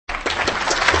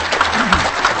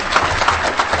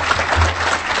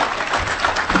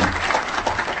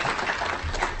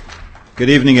Good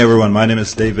evening, everyone. My name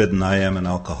is David, and I am an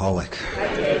alcoholic.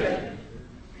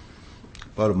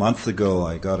 About a month ago,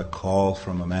 I got a call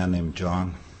from a man named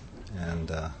John,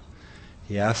 and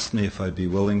he asked me if I'd be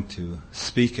willing to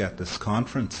speak at this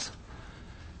conference.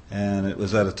 And it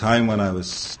was at a time when I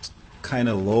was kind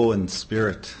of low in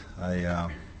spirit.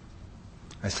 I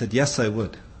said, yes, I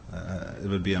would. It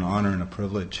would be an honor and a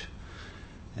privilege.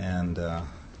 And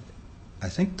I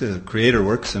think the Creator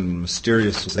works in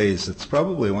mysterious ways. It's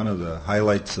probably one of the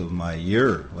highlights of my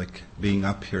year, like being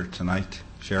up here tonight,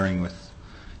 sharing with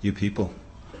you people.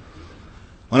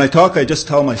 When I talk, I just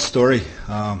tell my story.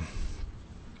 I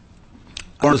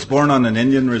was born on an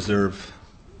Indian reserve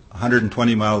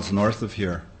 120 miles north of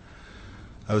here.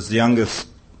 I was the youngest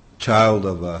child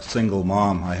of a single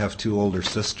mom. I have two older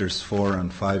sisters, 4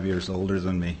 and 5 years older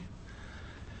than me.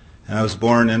 And I was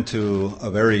born into a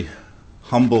very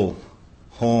humble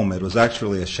home. It was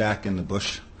actually a shack in the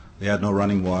bush. We had no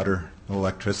running water, no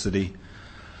electricity,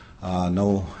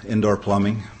 no indoor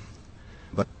plumbing.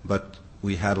 But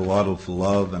we had a lot of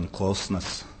love and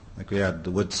closeness. Like we had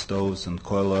the wood stoves and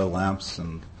coil oil lamps.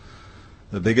 And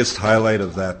the biggest highlight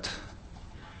of that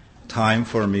time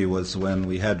for me was when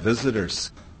we had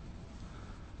visitors.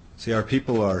 See, our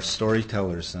people are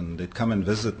storytellers, and they'd come and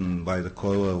visit, and by the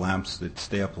coil oil lamps, they'd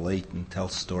stay up late and tell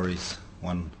stories.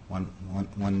 One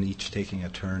each taking a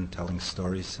turn telling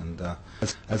stories. And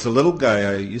as a little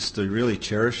guy, I used to really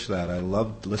cherish that. I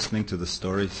loved listening to the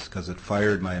stories because it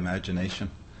fired my imagination.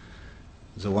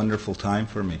 It was a wonderful time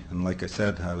for me. And like I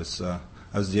said, I was the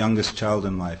youngest child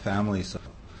in my family, so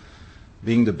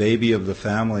being the baby of the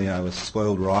family, I was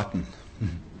spoiled rotten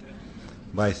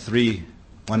by 3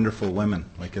 wonderful women,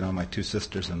 like my 2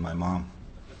 sisters and my mom.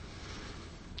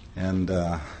 And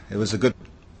it was a good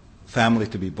family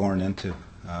to be born into.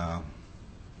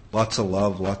 Lots of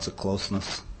love, lots of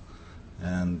closeness,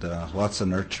 and lots of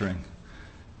nurturing.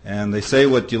 And they say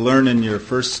what you learn in your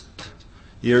first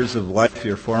years of life,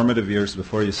 your formative years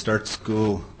before you start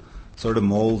school, sort of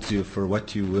molds you for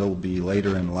what you will be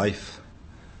later in life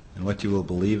and what you will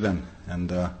believe in. And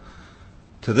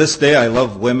to this day, I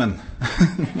love women.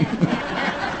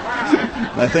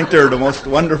 I think they're the most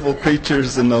wonderful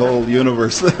creatures in the whole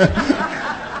universe.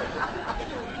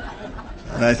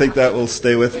 And I think that will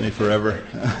stay with me forever.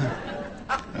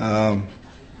 I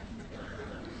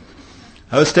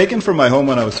was taken from my home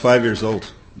when I was 5 years old.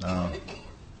 A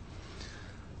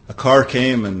car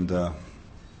came, and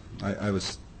I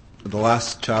was the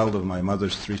last child of my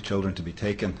mother's 3 children to be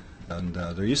taken. And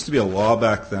there used to be a law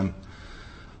back then.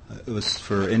 It was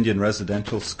for Indian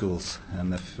residential schools,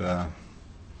 and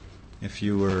if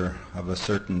you were of a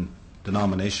certain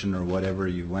denomination or whatever,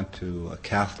 you went to a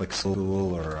Catholic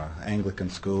school or an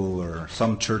Anglican school or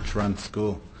some church-run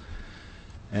school.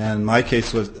 And my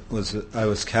case was I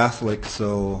was Catholic,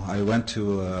 so I went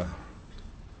to a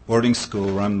boarding school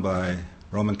run by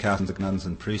Roman Catholic nuns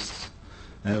and priests.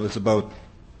 And it was about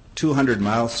 200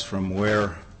 miles from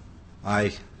where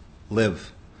I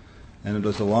live. And it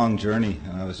was a long journey,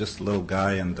 and I was just a little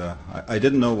guy, and I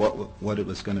didn't know what it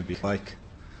was going to be like.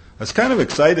 I was kind of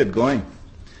excited going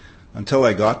until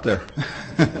I got there.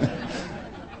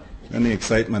 Then the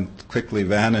excitement quickly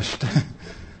vanished.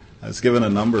 I was given a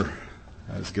number.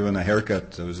 I was given a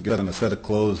haircut. I was given a set of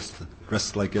clothes,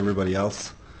 dressed like everybody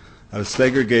else. I was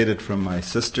segregated from my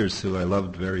sisters, who I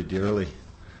loved very dearly.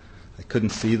 I couldn't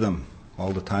see them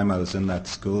all the time I was in that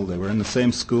school. They were in the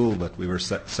same school, but we were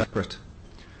separate.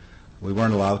 We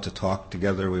weren't allowed to talk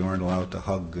together. We weren't allowed to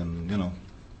hug and,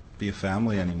 be a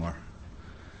family anymore.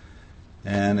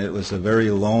 And it was a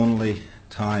very lonely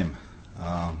time,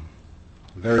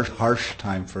 very harsh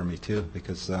time for me too,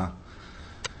 because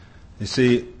you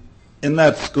see, in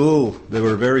that school there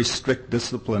were very strict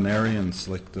disciplinarians,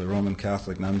 like the Roman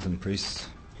Catholic nuns and priests.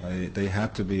 They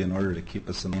had to be in order to keep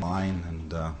us in line,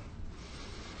 and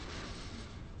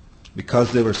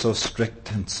because they were so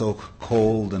strict and so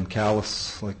cold and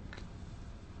callous, like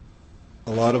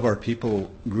a lot of our people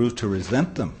grew to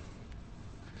resent them.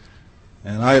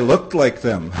 And I looked like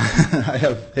them. I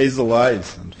have hazel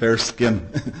eyes and fair skin.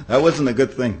 That wasn't a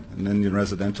good thing in Indian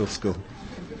residential school.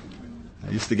 I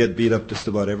used to get beat up just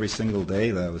about every single day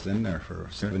that I was in there for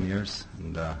 7 years.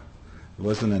 And it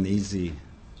wasn't an easy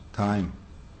time.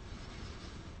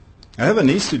 I have a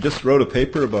niece who just wrote a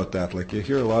paper about that. Like, you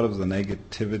hear a lot of the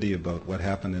negativity about what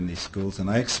happened in these schools, and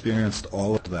I experienced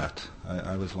all of that.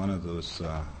 I was one of those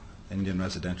Indian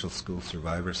residential school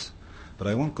survivors. But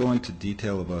I won't go into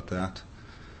detail about that.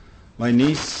 My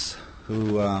niece,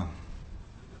 who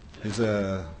is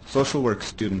a social work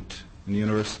student in the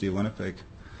University of Winnipeg,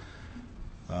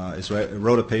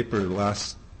 wrote a paper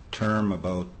last term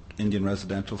about Indian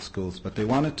residential schools, but they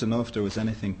wanted to know if there was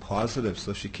anything positive,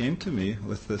 so she came to me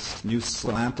with this new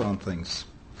slant on things.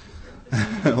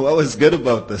 What was good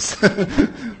about this?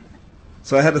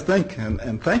 So I had to think,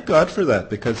 and thank God for that,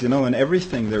 because, in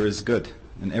everything there is good.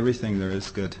 In everything there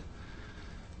is good.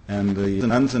 And the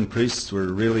nuns and priests were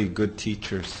really good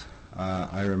teachers.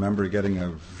 I remember getting a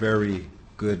very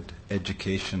good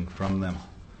education from them.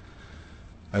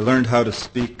 I learned how to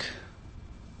speak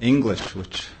English,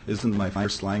 which isn't my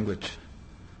first language.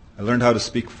 I learned how to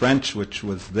speak French, which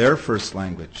was their first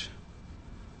language.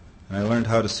 And I learned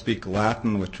how to speak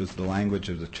Latin, which was the language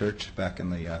of the church back in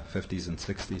the 50s and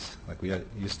 60s. Like we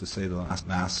used to say the last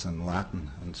Mass in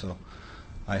Latin. And so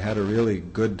I had a really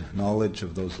good knowledge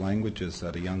of those languages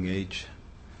at a young age.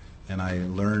 And I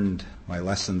learned my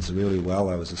lessons really well.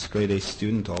 I was a straight A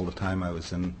student all the time I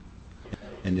was in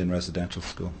Indian residential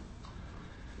school.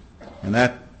 And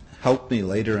that helped me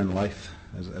later in life.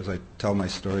 As I tell my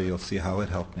story, you'll see how it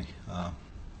helped me.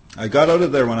 I got out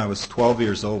of there when I was 12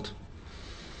 years old.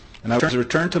 And I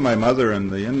returned to my mother,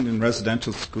 and the Indian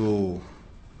residential school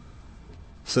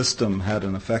system had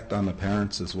an effect on the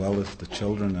parents as well as the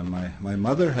children. And my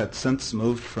mother had since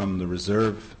moved from the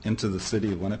reserve into the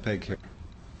city of Winnipeg here.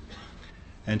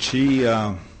 And she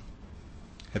had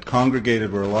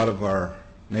congregated where a lot of our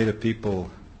native people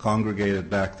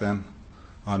congregated back then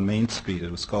on Main Street.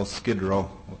 It was called Skid Row.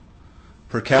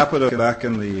 Per capita back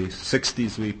in the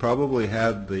 60s, we probably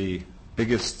had the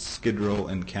biggest Skid Row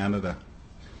in Canada.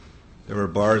 There were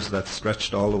bars that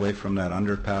stretched all the way from that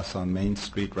underpass on Main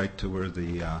Street right to where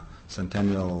the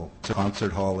Centennial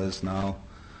Concert Hall is now.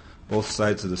 Both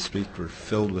sides of the street were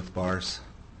filled with bars.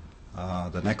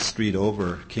 The next street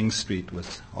over, King Street,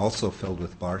 was also filled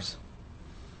with bars.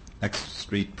 Next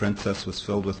street, Princess, was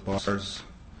filled with bars.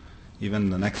 Even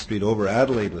the next street over,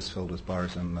 Adelaide, was filled with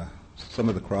bars. And some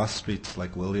of the cross streets,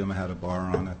 like William, had a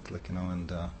bar on it,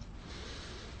 and a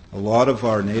lot of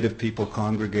our native people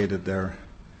congregated there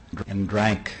and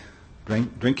drank.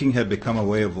 Drinking had become a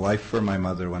way of life for my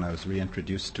mother when I was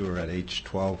reintroduced to her at age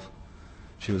 12.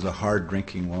 She was a hard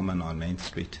drinking woman on Main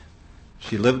Street.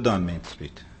 She lived on Main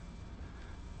Street.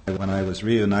 When I was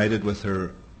reunited with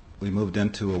her, we moved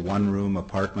into a one-room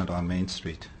apartment on Main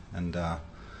Street. And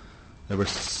there were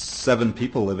 7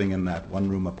 people living in that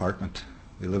one-room apartment.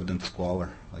 We lived in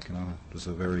squalor. It was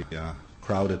a very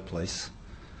crowded place.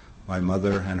 My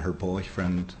mother and her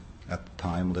boyfriend at the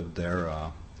time lived there.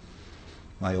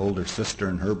 My older sister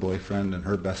and her boyfriend and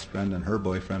her best friend and her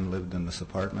boyfriend lived in this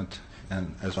apartment,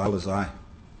 and as well as I,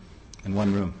 in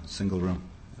one room, a single room.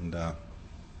 And I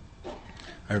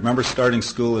remember starting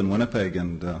school in Winnipeg,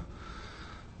 and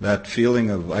that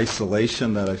feeling of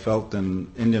isolation that I felt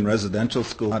in Indian residential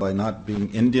school. By not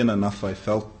being Indian enough, I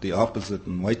felt the opposite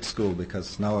in white school,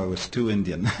 because now I was too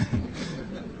Indian.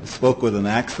 I spoke with an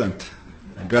accent.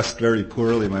 I dressed very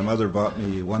poorly. My mother bought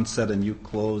me one set of new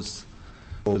clothes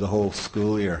for the whole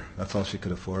school year. That's all she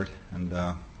could afford. And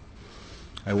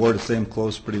I wore the same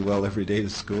clothes pretty well every day to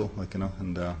school,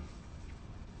 and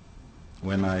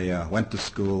when I went to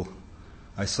school,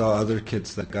 I saw other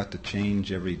kids that got to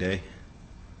change every day.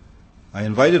 I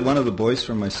invited one of the boys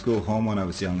from my school home when I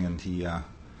was young, and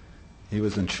he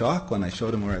was in shock when I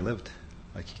showed him where I lived.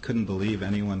 He couldn't believe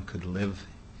anyone could live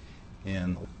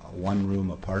in a one-room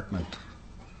apartment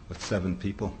with 7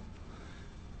 people.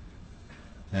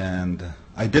 And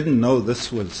I didn't know this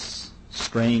was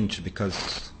strange,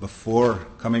 because before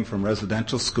coming from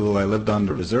residential school, I lived on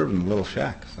the reserve in a little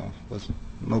shack, so it was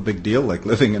no big deal, like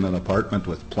living in an apartment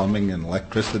with plumbing and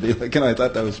electricity. I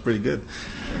thought that was pretty good.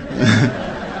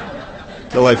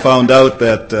 Till I found out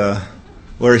that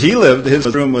where he lived,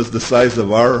 his room was the size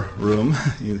of our room.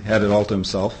 He had it all to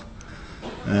himself.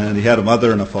 And he had a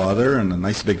mother and a father and a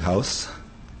nice big house.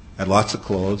 Had lots of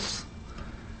clothes.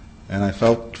 And I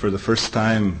felt for the first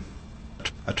time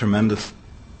a tremendous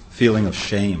feeling of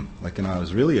shame. I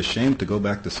was really ashamed to go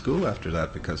back to school after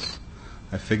that, because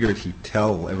I figured he'd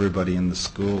tell everybody in the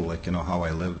school, how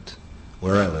I lived,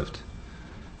 where I lived.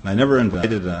 And I never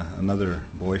invited another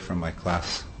boy from my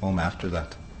class home after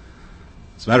that.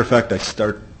 As a matter of fact, I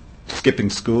started skipping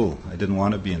school. I didn't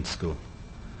want to be in school.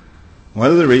 One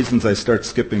of the reasons I started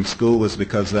skipping school was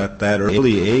because at that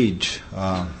early age,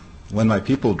 when my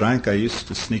people drank, I used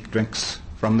to sneak drinks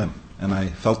from them. And I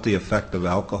felt the effect of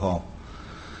alcohol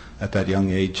at that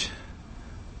young age.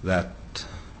 That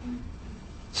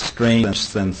strange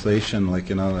sensation,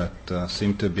 that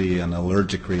seemed to be an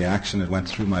allergic reaction. It went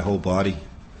through my whole body.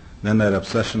 Then that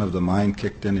obsession of the mind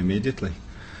kicked in immediately.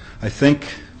 I think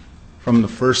from the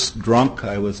first drunk,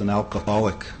 I was an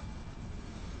alcoholic.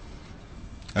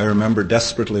 I remember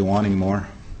desperately wanting more.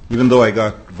 Even though I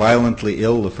got violently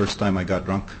ill the first time I got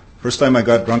drunk, First time I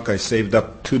got drunk, I saved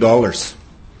up $2.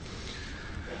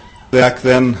 Back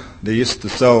then, they used to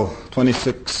sell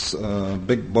 26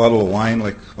 big bottle of wine,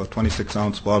 like a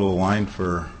 26-ounce bottle of wine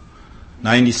for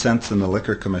 90 cents in the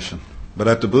liquor commission. But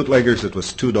at the bootleggers, it was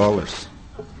 $2.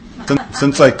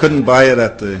 Since I couldn't buy it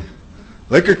at the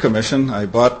liquor commission, I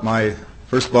bought my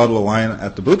first bottle of wine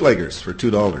at the bootleggers for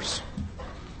 $2.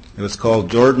 It was called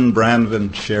Jordan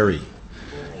Brandvin Sherry.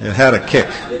 It had a kick,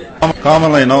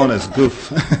 commonly known as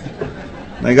Goof.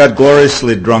 I got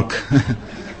gloriously drunk.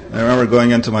 I remember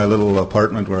going into my little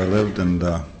apartment where I lived and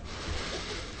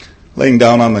laying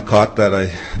down on the cot that I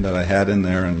had in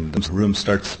there, and the room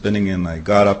started spinning, and I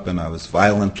got up and I was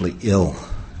violently ill,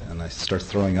 and I started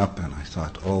throwing up, and I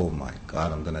thought, oh my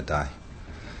God, I'm going to die.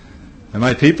 And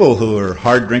my people, who are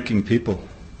hard-drinking people,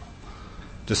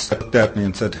 just looked at me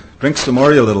and said, drink some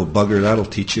more, you little bugger, that'll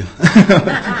teach you.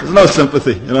 There's no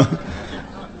sympathy, you know.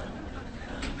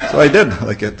 So I did.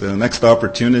 Like at the next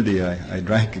opportunity, I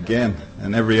drank again.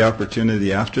 And every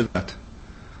opportunity after that,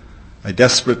 I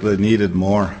desperately needed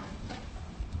more.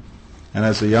 And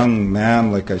as a young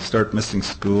man, like I start missing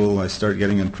school, I start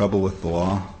getting in trouble with the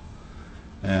law.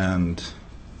 And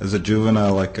as a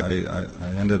juvenile, like I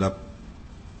ended up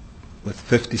with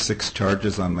 56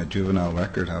 charges on my juvenile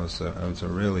record. I was a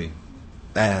really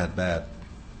bad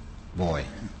boy.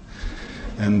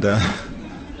 And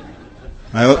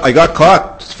I got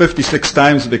caught 56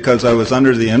 times because I was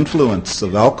under the influence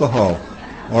of alcohol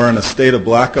or in a state of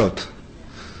blackout.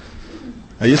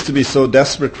 I used to be so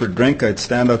desperate for drink, I'd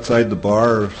stand outside the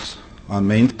bars on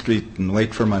Main Street and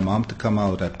wait for my mom to come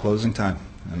out at closing time.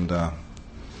 And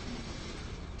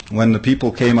when the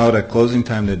people came out at closing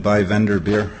time, they'd buy vendor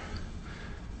beer.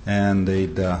 And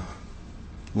they'd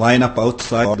line up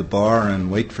outside the bar and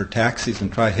wait for taxis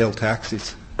and try hail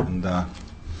taxis. And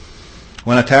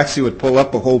when a taxi would pull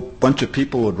up, a whole bunch of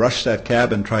people would rush that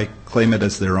cab and try claim it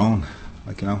as their own,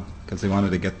 like, you know, because they wanted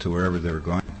to get to wherever they were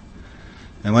going.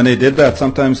 And when they did that,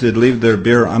 sometimes they'd leave their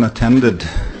beer unattended.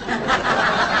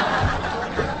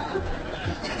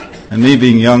 And me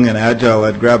being young and agile,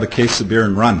 I'd grab a case of beer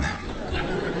and run.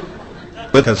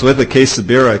 Because with a case of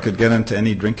beer, I could get into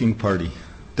any drinking party.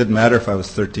 Didn't matter if I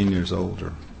was 13 years old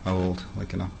or how old,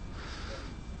 like, you know.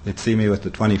 They'd see me with the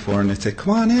 24 and they'd say,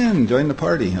 come on in, join the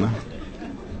party, you know.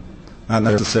 Not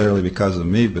necessarily because of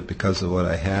me, but because of what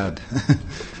I had.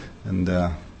 And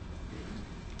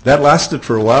that lasted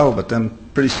for a while, but then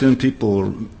pretty soon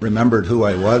people remembered who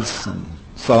I was and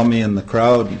saw me in the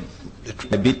crowd and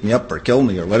they beat me up or kill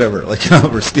me or whatever, like, you know,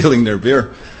 for stealing their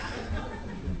beer.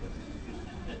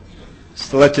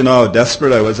 Just to let you know how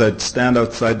desperate I was, I'd stand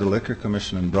outside the liquor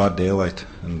commission in broad daylight,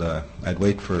 and I'd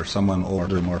wait for someone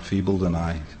older, more feeble than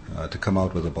I, to come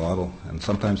out with a bottle. And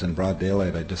sometimes in broad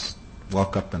daylight, I'd just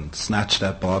walk up and snatch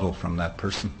that bottle from that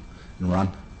person and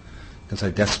run, because I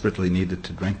desperately needed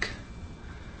to drink.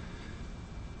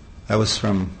 That was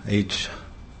from age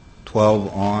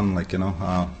 12 on, like, you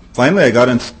know. Finally, I got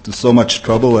into so much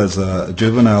trouble as a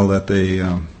juvenile that they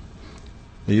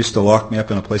used to lock me up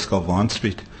in a place called Vaughan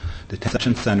Street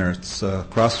Detention Center. It's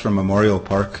across from Memorial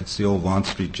Park. It's the old Vaughan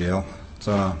Street Jail. It's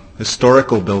a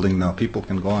historical building now. People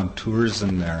can go on tours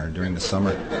in there during the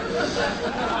summer.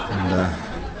 And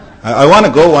I want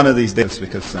to go one of these days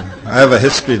because I have a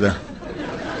history there.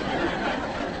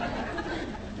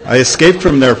 I escaped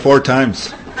from there 4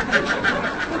 times.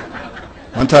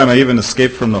 One time I even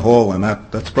escaped from the hole, and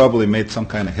that's probably made some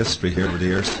kind of history here over the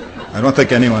years. I don't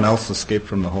think anyone else escaped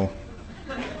from the hole.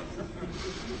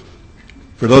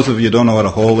 For those of you who don't know what a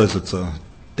hole is, it's a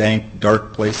dank,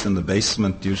 dark place in the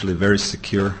basement, usually very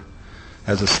secure.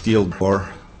 Has a steel door,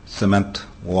 cement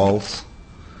walls.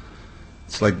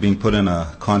 It's like being put in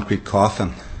a concrete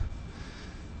coffin.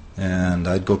 And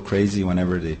I'd go crazy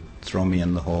whenever they'd throw me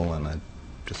in the hole, and I'd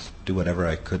just do whatever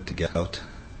I could to get out.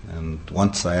 And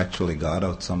once I actually got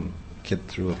out, some kid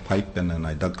threw a pipe in, and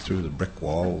I dug through the brick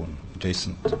wall and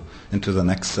adjacent into the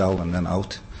next cell and then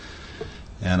out.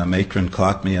 And a matron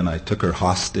caught me, and I took her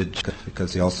hostage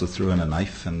because he also threw in a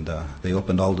knife, and they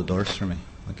opened all the doors for me,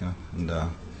 like, and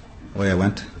away I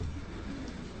went.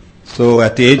 So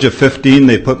at the age of 15,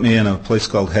 they put me in a place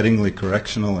called Headingley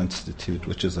Correctional Institute,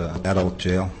 which is an adult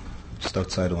jail just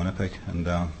outside of Winnipeg, and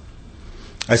I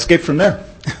escaped from there.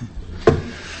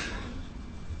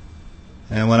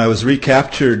 And when I was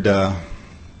recaptured,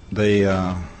 they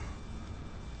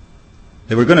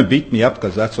were going to beat me up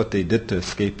because that's what they did to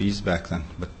escapees back then.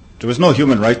 But there was no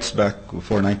human rights back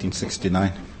before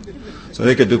 1969. So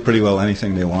they could do pretty well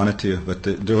anything they wanted to. But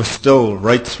there was still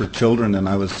rights for children, and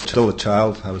I was still a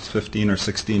child. I was 15 or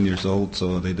 16 years old,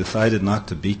 so they decided not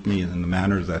to beat me in the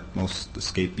manner that most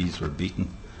escapees were beaten.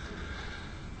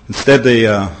 Instead, they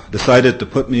decided to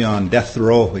put me on death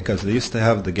row because they used to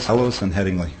have the gallows in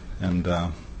Headingley. And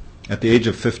at the age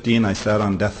of 15, I sat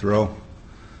on death row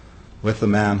with a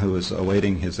man who was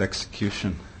awaiting his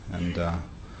execution. And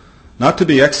not to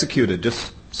be executed,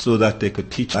 just so that they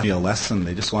could teach me a lesson.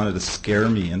 They just wanted to scare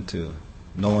me into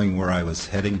knowing where I was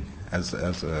heading as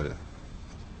a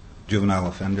juvenile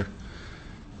offender.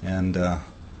 And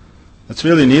what's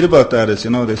really neat about that is,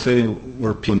 they say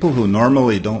we're people who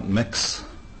normally don't mix.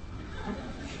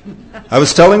 I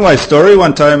was telling my story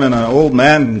one time, and an old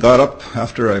man got up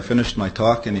after I finished my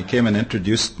talk, and he came and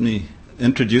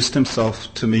introduced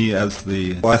himself to me as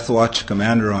the Death Watch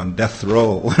commander on death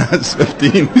row when I was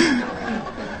 15.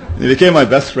 He became my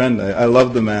best friend. I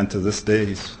love the man to this day.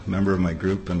 He's a member of my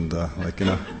group, and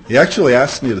he actually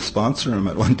asked me to sponsor him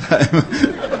at one time.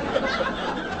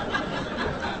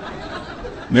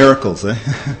 Miracles, eh?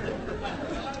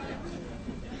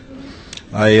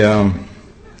 I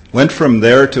went from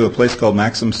there to a place called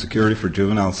Maximum Security for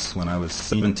Juveniles when I was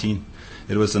 17.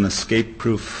 It was an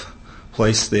escape-proof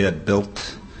place they had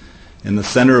built in the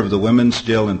center of the women's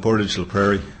jail in Portage la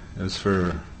Prairie. It was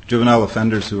for juvenile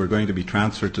offenders who were going to be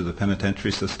transferred to the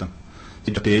penitentiary system.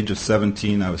 At the age of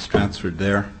 17, I was transferred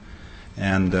there.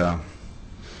 And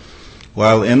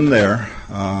while in there,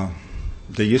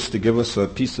 they used to give us a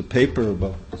piece of paper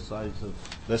about the size of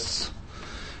this.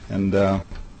 And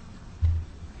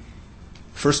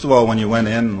first of all, when you went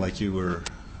in, like you were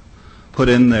put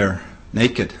in there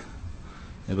naked.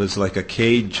 It was like a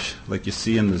cage, like you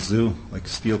see in the zoo, like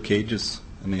steel cages.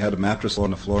 And they had a mattress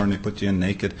on the floor, and they put you in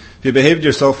naked. If you behaved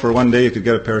yourself for one day, you could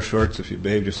get a pair of shorts. If you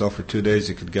behaved yourself for 2 days,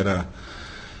 you could get a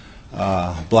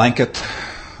blanket,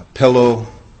 a pillow,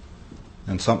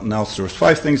 and something else. There was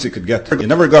 5 things you could get. You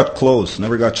never got clothes,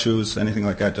 never got shoes, anything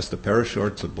like that. Just a pair of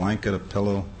shorts, a blanket, a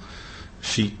pillow, a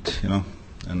sheet,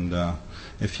 And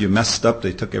if you messed up,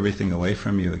 they took everything away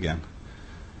from you again.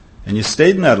 And you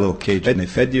stayed in that little cage, and they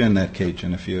fed you in that cage.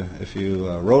 And if you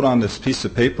wrote on this piece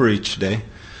of paper each day,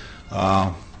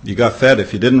 you got fed.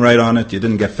 If you didn't write on it, you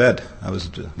didn't get fed. That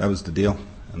was the deal.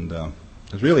 And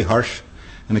it was really harsh.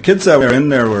 And the kids that were in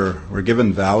there were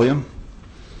given Valium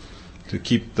to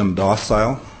keep them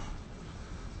docile.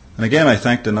 And again, I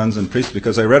thank the nuns and priests,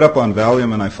 because I read up on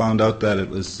Valium and I found out that it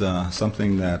was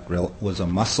something that was a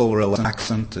muscle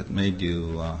relaxant. It made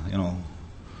you,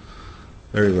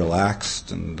 very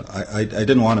relaxed. And I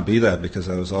didn't want to be that, because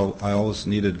I always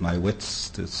needed my wits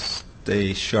to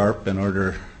stay sharp in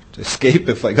order to escape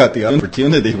if I got the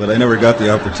opportunity, but I never got the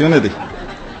opportunity.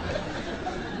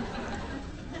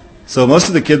 So most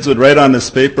of the kids would write on this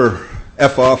paper,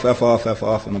 F off, F off, F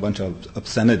off, and a bunch of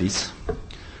obscenities.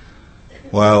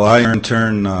 While I, in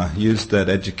turn, used that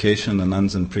education the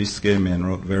nuns and priests gave me and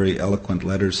wrote very eloquent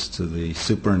letters to the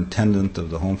superintendent of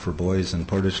the Home for Boys in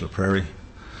Portage la Prairie.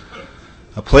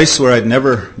 A place where I'd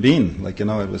never been.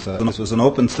 It was an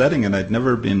open setting, and I'd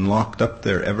never been locked up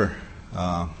there ever.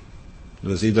 It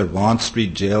was either Vaughan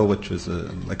Street Jail, which was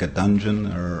like a dungeon,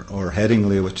 or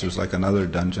Headingley, which was like another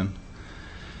dungeon.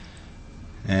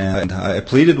 And I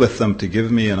pleaded with them to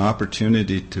give me an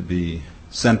opportunity to be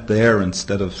sent there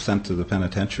instead of sent to the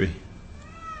penitentiary.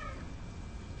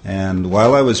 And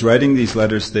while I was writing these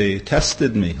letters, they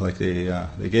tested me.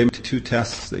 They gave me 2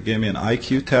 tests. They gave me an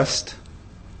IQ test.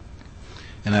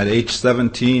 And at age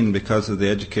 17, because of the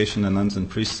education the nuns and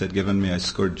priests had given me, I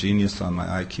scored genius on my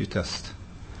IQ test.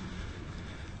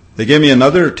 They gave me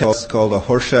another test called a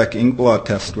Horshack ink blot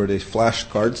test, where they flash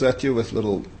cards at you with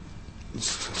little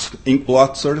ink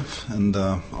blots, sort of. And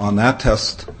on that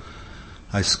test,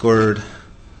 I scored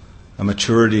a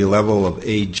maturity level of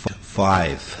age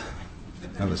 5.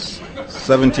 I was a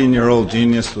 17-year-old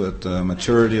genius with a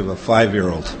maturity of a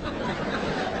 5-year-old.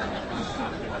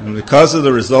 And because of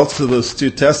the results of those 2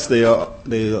 tests, they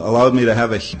allowed me to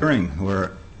have a hearing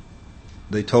where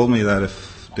they told me that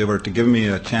if they were to give me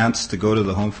a chance to go to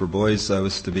the Home for Boys, I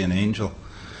was to be an angel.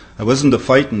 I wasn't to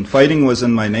fight, and fighting was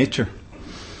in my nature.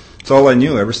 It's all I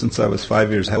knew. Ever since I was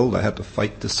 5 years old, I had to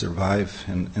fight to survive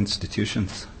in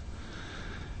institutions.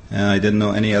 And I didn't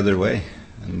know any other way.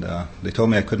 And they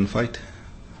told me I couldn't fight.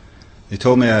 They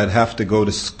told me I'd have to go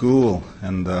to school,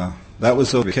 and that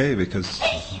was okay because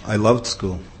I loved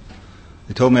school.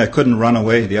 They told me I couldn't run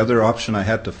away. The other option I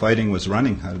had to fighting was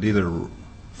running. I would either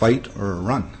fight or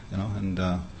run, and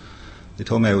they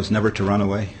told me I was never to run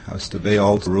away. I was to obey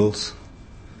all the rules.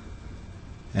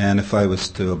 And if I was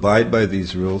to abide by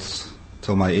these rules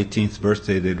till my 18th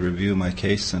birthday, they'd review my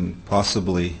case and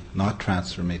possibly not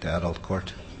transfer me to adult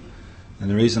court. And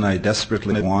the reason I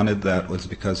desperately wanted that was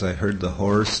because I heard the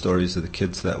horror stories of the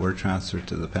kids that were transferred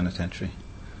to the penitentiary.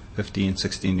 15,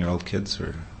 16-year-old kids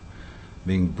were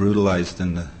being brutalized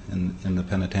in the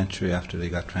penitentiary after they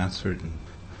got transferred, and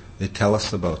they tell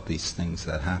us about these things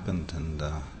that happened, and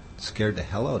it scared the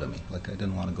hell out of me. Like I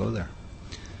didn't want to go there.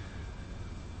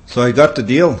 So I got the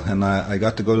deal, and I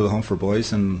got to go to the Home for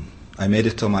Boys, and I made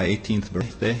it till my 18th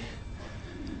birthday,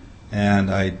 and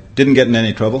I didn't get in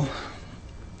any trouble.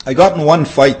 I got in one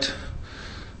fight.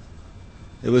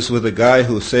 It was with a guy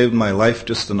who saved my life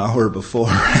just an hour before.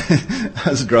 I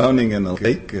was drowning in a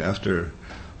lake after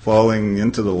falling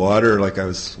into the water, like I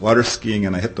was water skiing,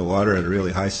 and I hit the water at a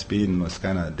really high speed and was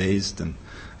kind of dazed, and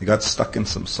I got stuck in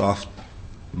some soft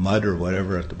mud or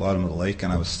whatever at the bottom of the lake,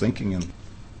 and I was thinking, and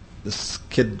this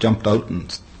kid jumped out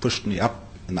and pushed me up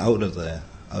and out of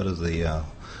the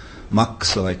muck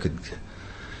so I could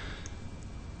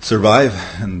survive.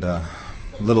 And a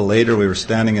little later we were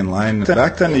standing in line.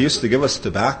 Back then they used to give us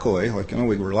tobacco,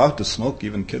 we were allowed to smoke,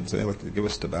 even kids, like they give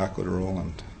us tobacco to roll.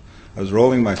 And I was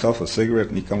rolling myself a cigarette,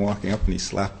 and he come walking up and he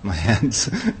slapped my hands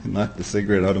and knocked the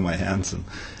cigarette out of my hands. And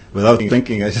without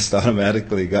thinking, I just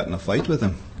automatically got in a fight with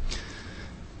him.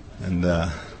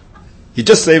 And he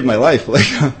just saved my life.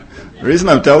 The reason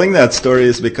I'm telling that story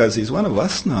is because he's one of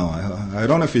us now. I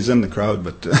don't know if he's in the crowd,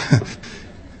 but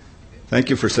thank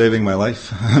you for saving my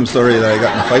life. I'm sorry that I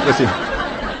got in a fight with you.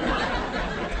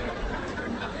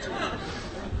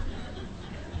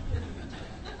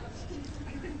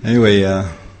 Anyway,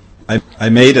 I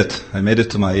made it. I made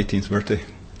it to my 18th birthday.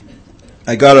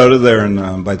 I got out of there,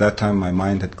 and by that time my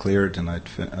mind had cleared, and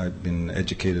I'd been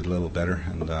educated a little better.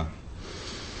 And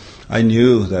I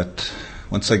knew that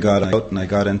once I got out and I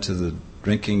got into the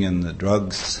drinking and the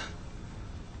drugs,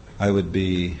 I would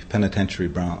be penitentiary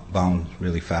bound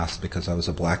really fast because I was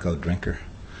a blackout drinker.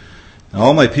 And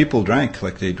all my people drank.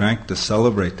 Like they drank to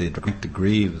celebrate, they drank to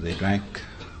grieve, they drank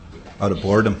out of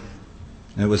boredom.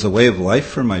 And it was a way of life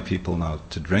for my people now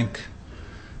to drink.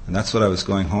 And that's what I was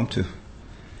going home to.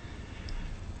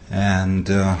 And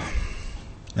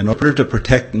in order to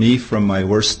protect me from my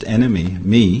worst enemy,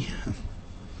 me,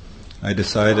 I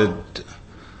decided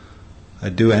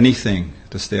I'd do anything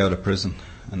to stay out of prison.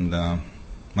 And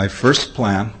my first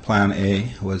plan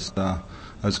A, was I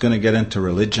was going to get into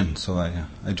religion. So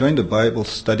I joined a Bible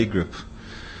study group,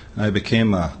 and I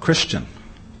became a Christian.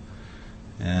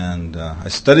 And I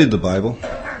studied the Bible.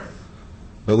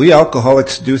 But we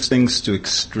alcoholics do things to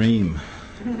extreme.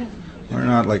 We're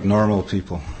not like normal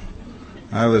people.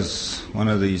 I was one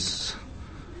of these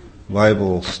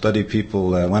Bible study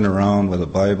people that went around with a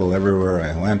Bible everywhere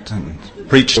I went and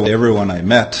preached to everyone I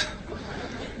met.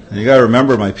 And you got to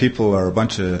remember, my people are a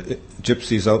bunch of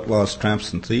gypsies, outlaws,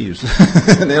 tramps, and thieves.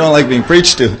 They don't like being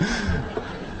preached to.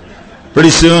 Pretty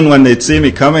soon, when they'd see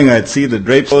me coming, I'd see the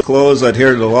drapes close, I'd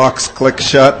hear the locks click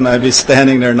shut, and I'd be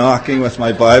standing there knocking with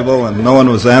my Bible, and no one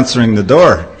was answering the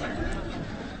door.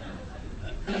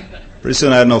 Pretty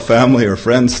soon I had no family or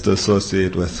friends to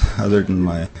associate with other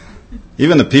than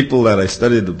even the people that I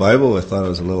studied the Bible with thought I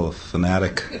was a little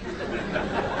fanatic.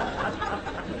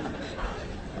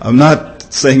 I'm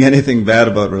not saying anything bad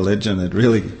about religion. It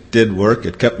really did work.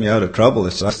 It kept me out of trouble.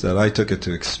 It's just that I took it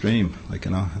to extreme,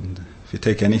 and if you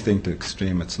take anything to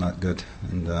extreme, it's not good.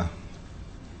 And I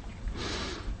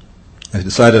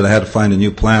decided I had to find a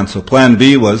new plan. So plan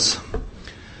B was,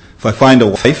 if I find a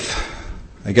wife,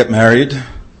 I get married,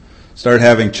 start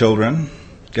having children,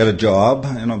 get a job,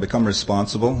 become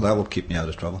responsible. That will keep me out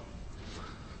of trouble.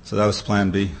 So that was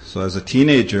plan B. So as a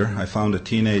teenager, I found a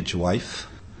teenage wife,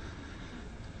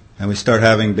 and we start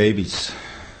having babies.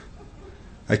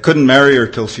 I couldn't marry her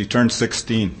till she turned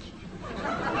 16.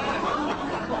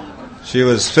 She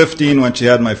was 15 when she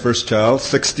had my first child,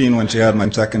 16 when she had my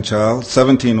second child,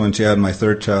 17 when she had my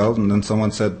third child, and then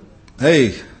someone said,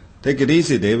 "Hey, take it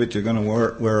easy, David, you're going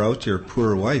to wear out your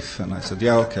poor wife." And I said,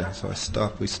 "Yeah, okay." So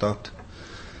we stopped.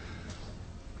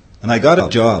 And I got a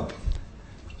job,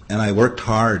 and I worked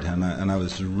hard, and I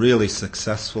was really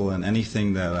successful in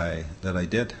anything that I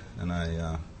did. And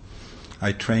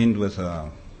I trained with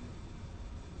a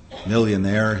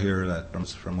millionaire here that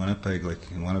comes from Winnipeg,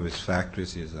 like in one of his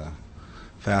factories. He's a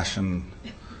fashion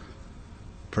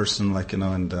person,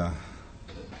 and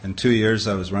in 2 years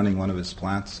I was running one of his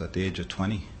plants at the age of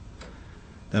 20.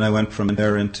 Then I went from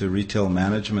there into retail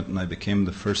management, and I became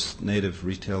the first native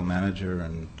retail manager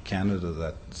in Canada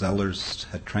that Zellers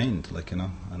had trained,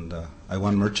 and I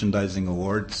won merchandising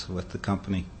awards with the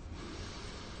company.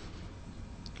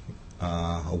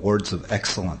 Awards of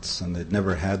excellence, and they'd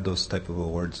never had those type of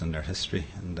awards in their history,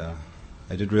 and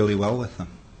I did really well with them.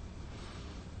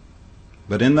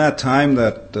 But in that time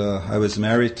that I was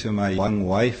married to my young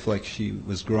wife, like she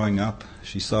was growing up,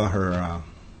 she saw her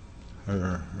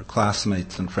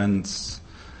classmates and friends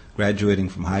graduating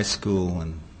from high school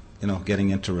and getting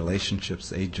into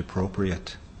relationships age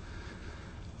appropriate,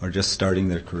 or just starting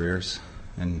their careers.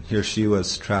 And here she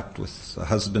was trapped with a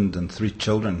husband and 3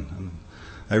 children. And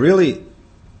I really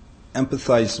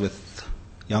empathize with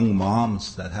young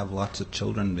moms that have lots of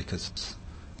children, because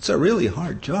it's a really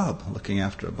hard job looking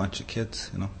after a bunch of kids,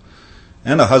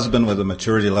 and a husband with a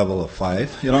maturity level of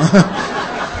 5,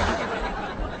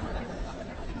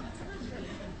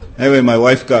 Anyway, my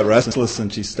wife got restless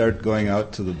and she started going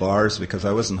out to the bars because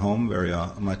I wasn't home very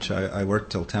much. I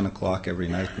worked till 10 o'clock every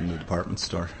night in the department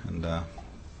store, and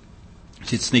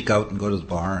she'd sneak out and go to the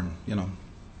bar and,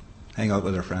 hang out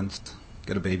with her friends,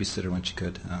 get a babysitter when she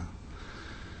could.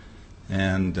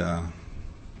 And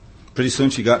pretty soon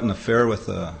she got an affair with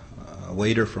a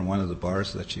waiter from one of the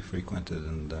bars that she frequented,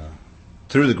 and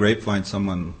through the grapevine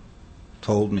someone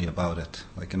told me about it.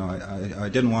 I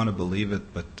didn't want to believe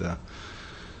it, but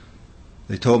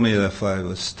they told me that if I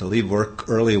was to leave work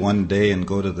early one day and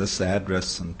go to this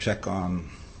address and check on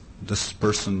this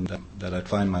person, that I'd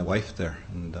find my wife there.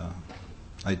 And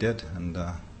I did. And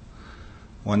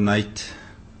one night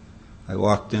I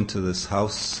walked into this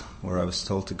house where I was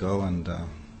told to go, and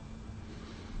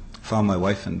found my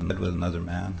wife in bed with another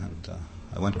man. And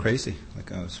I went crazy.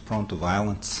 I was prone to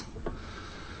violence.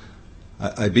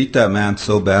 I beat that man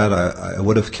so bad I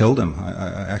would have killed him.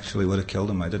 I actually would have killed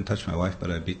him. I didn't touch my wife,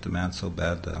 but I beat the man so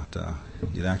bad that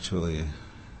he'd actually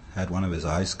had one of his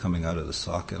eyes coming out of the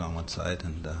socket on one side.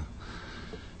 And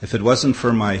if it wasn't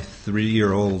for my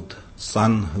 3-year-old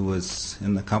son, who was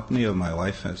in the company of my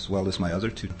wife as well as my other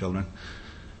 2 children,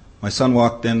 my son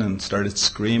walked in and started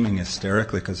screaming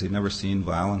hysterically because he'd never seen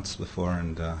violence before,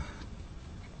 and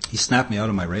he snapped me out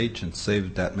of my rage and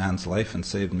saved that man's life and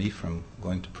saved me from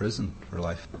going to prison for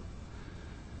life.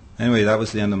 Anyway, that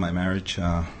was the end of my marriage.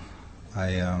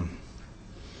 I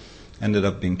ended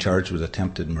up being charged with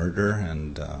attempted murder,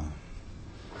 and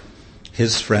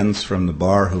his friends from the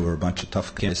bar, who were a bunch of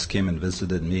tough kids, came and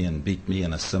visited me and beat me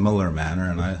in a similar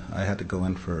manner, and I had to go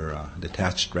in for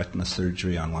detached retina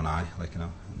surgery on one eye,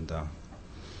 and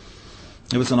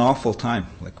it was an awful time.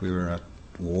 We were at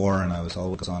war, and I was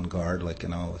always on guard, with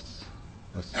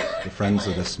the friends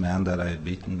of this man that I had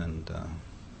beaten. And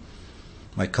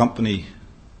my company,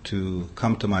 to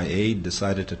come to my aid,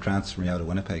 decided to transfer me out of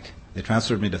Winnipeg. They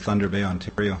transferred me to Thunder Bay,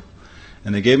 Ontario,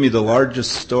 and they gave me the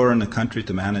largest store in the country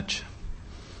to manage.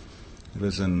 It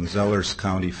was in Zellers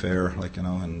County Fair,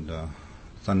 and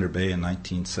Thunder Bay in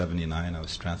 1979. I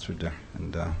was transferred there,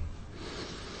 and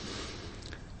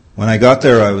when I got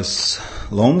there, I was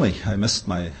lonely. I missed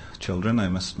my children. I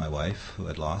missed my wife, who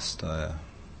I'd lost. I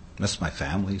missed my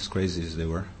family, as crazy as they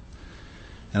were.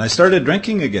 And I started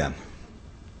drinking again.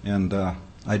 And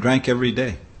I drank every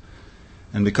day.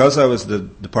 And because I was the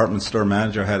department store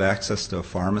manager, I had access to a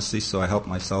pharmacy, so I helped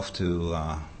myself to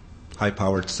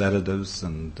high-powered sedatives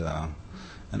and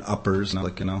uppers,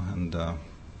 and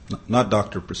not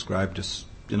doctor prescribed, just,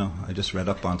 I just read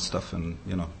up on stuff and,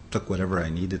 took whatever I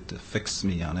needed to fix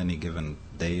me on any given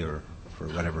day or for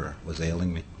whatever was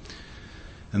ailing me.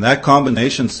 And that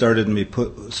combination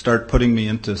started putting me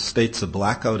into states of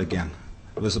blackout again.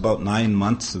 It was about 9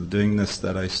 months of doing this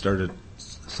that I started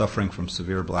suffering from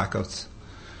severe blackouts.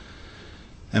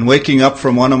 And waking up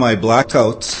from one of my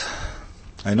blackouts,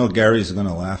 I know Gary's going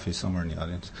to laugh, he's somewhere in the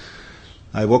audience.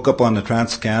 I woke up on the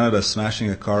Trans-Canada smashing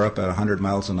a car up at 100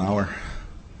 miles an hour.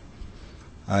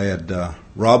 I had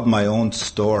robbed my own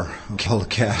store of all the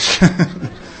cash.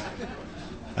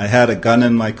 I had a gun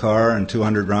in my car and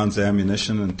 200 rounds of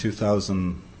ammunition and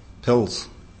 2,000 pills.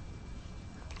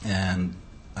 And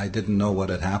I didn't know what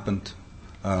had happened.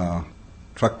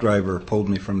 Truck driver pulled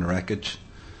me from the wreckage.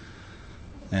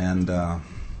 And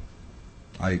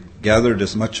I gathered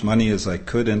as much money as I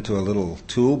could into a little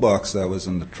toolbox that was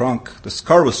in the trunk. This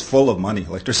car was full of money.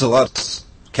 There's a lot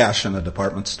of cash in a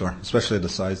department store, especially the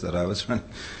size that I was running.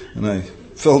 And I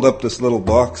filled up this little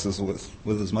box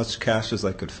with as much cash as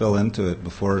I could fill into it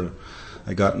before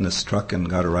I got in this truck and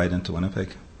got a ride into Winnipeg.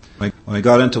 When I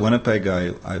got into Winnipeg,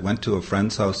 I went to a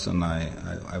friend's house, and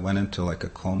I went into a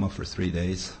coma for 3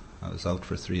 days. I was out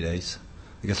for 3 days,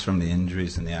 I guess from the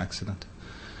injuries in the accident.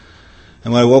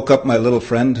 And when I woke up, my little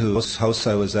friend whose house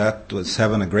I was at was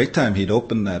having a great time. He'd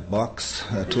opened that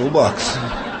toolbox.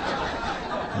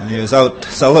 And he was out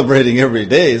celebrating every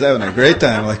day. He's having a great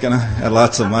time, had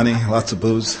lots of money, lots of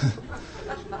booze.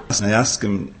 And I asked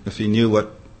him if he knew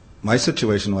what my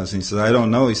situation was. And he said, I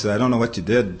don't know. He said, I don't know what you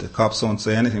did. The cops won't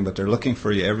say anything, but they're looking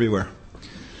for you everywhere.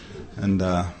 And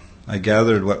I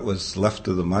gathered what was left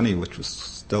of the money, which was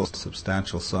still a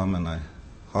substantial sum, and I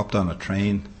hopped on a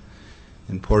train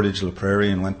in Portage la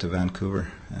Prairie and went to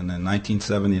Vancouver. And in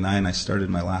 1979, I started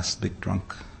my last big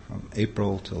drunk from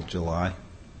April till July.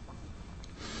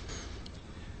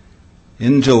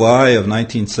 In July of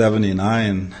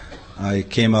 1979, I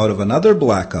came out of another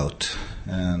blackout.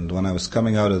 And when I was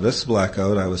coming out of this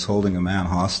blackout, I was holding a man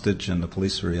hostage, and the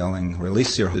police were yelling,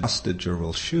 "Release your hostage or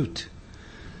we'll shoot."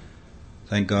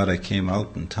 Thank God I came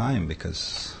out in time,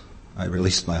 because I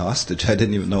released my hostage. I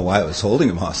didn't even know why I was holding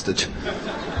him hostage.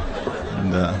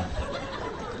 And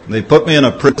they put me in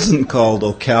a prison called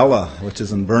Ocala, which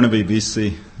is in Burnaby,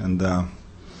 BC. And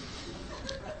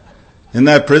in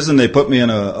that prison, they put me in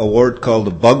a ward called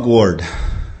the bug ward.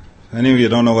 Any of you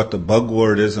don't know what the bug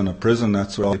ward is in a prison,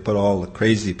 that's where they put all the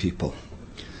crazy people.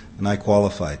 And I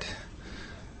qualified.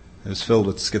 It was filled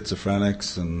with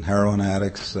schizophrenics and heroin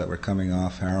addicts that were coming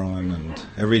off heroin. And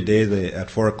every day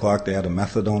at 4 o'clock they had a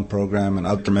methadone program and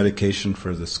other medication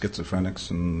for the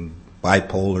schizophrenics and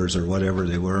bipolars or whatever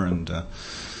they were. And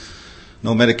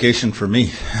no medication for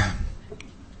me.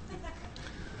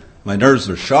 My nerves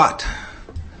were shot.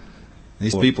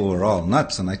 These people were all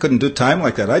nuts, and I couldn't do time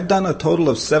like that. I'd done a total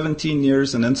of 17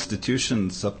 years in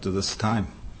institutions up to this time.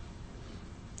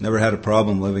 Never had a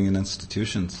problem living in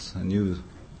institutions. I knew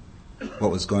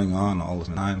what was going on all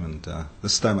the time, and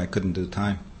this time I couldn't do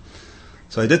time.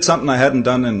 So I did something I hadn't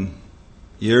done in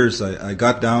years. I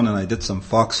got down and I did some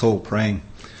foxhole praying.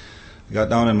 I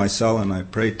got down in my cell and I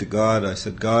prayed to God. I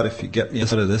said, "God, if you get me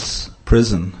out of this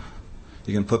prison,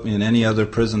 you can put me in any other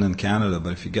prison in Canada,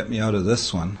 but if you get me out of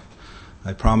this one,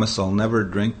 I promise I'll never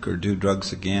drink or do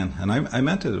drugs again." And I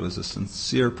meant it. It was a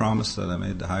sincere promise that I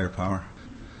made to higher power.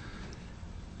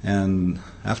 And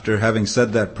after having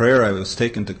said that prayer, I was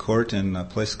taken to court in a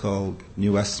place called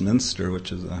New Westminster,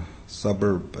 which is a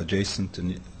suburb adjacent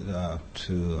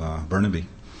to Burnaby,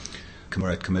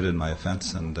 where I'd committed my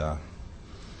offense. And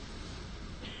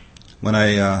when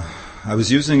I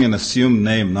was using an assumed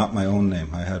name, not my own name.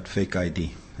 I had fake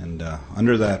ID. And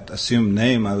under that assumed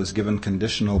name, I was given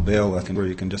conditional bail, where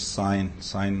you can just sign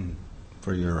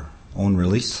for your own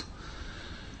release.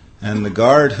 And the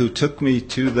guard who took me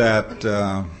to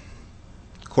that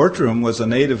courtroom was a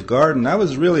native guard, and that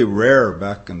was really rare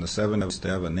back in the 70s to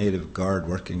have a native guard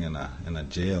working in a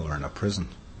jail or in a prison.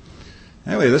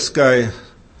 Anyway, this guy,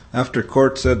 after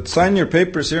court, said, "Sign your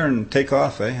papers here and take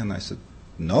off, eh?" And I said,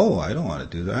 "No, I don't want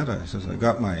to do that." I said, "I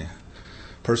got my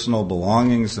personal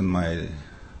belongings and my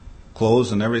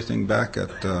clothes and everything back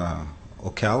at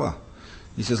Ocala."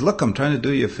 He says, "Look, I'm trying to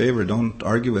do you a favor. Don't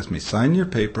argue with me. Sign your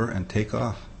paper and take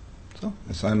off." So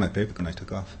I signed my paper and I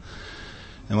took off.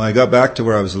 And when I got back to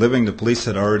where I was living, the police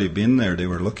had already been there. They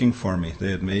were looking for me.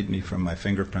 They had made me from my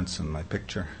fingerprints and my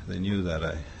picture. They knew that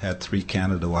I had 3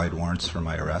 Canada-wide warrants for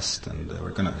my arrest, and they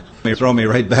were going to throw me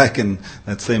right back in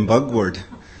that same bug ward.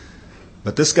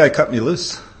 But this guy cut me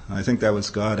loose. I think that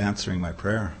was God answering my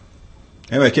prayer.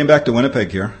 Anyway, I came back to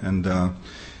Winnipeg here, and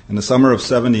in the summer of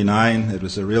 79, it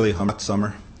was a really hot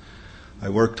summer. I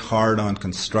worked hard on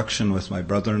construction with my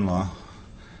brother-in-law.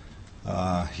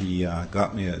 He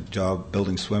got me a job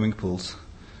building swimming pools,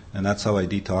 and that's how I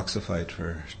detoxified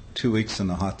for 2 weeks in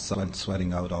the hot sun,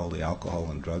 sweating out all the alcohol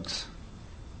and drugs.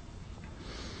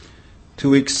 2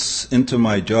 weeks into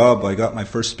my job, I got my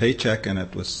first paycheck, and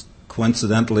it was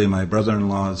coincidentally my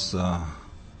brother-in-law's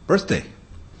birthday.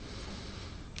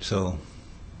 So,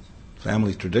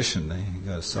 family tradition, you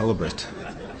got to celebrate.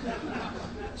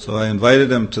 So I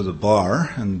invited him to the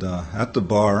bar, and at the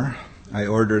bar, I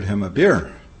ordered him a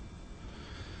beer.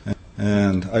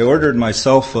 And I ordered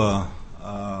myself a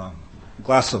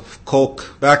glass of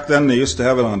Coke. Back then, they used to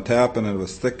have it on tap, and it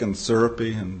was thick and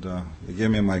syrupy, and they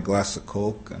gave me my glass of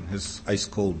Coke and his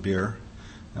ice-cold beer.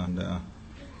 And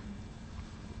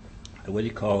what do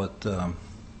you call it?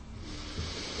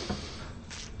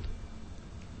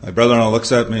 My brother-in-law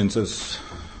looks at me and says,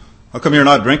 "How come you're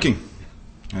not drinking?"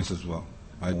 I says, "Well,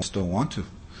 I still want to."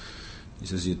 He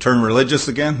says, "You turn religious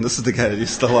again?" This is the guy that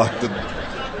used to lock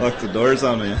the doors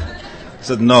on me. I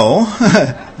said, "No."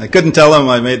 I couldn't tell him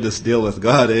I made this deal with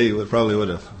God. He probably would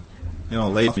have,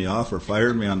 laid me off or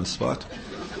fired me on the spot.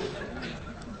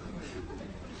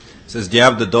 He says, "Do you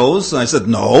have the dose?" I said,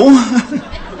 "No."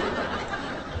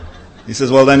 He says,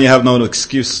 "Well, then you have no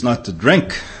excuse not to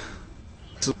drink."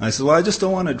 I said, "Well, I just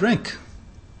don't want to drink."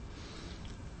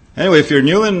 Anyway, if you're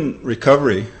new in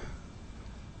recovery,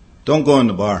 don't go in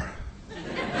the bar.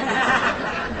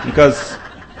 Because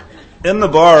in the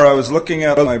bar, I was looking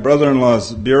at my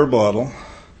brother-in-law's beer bottle,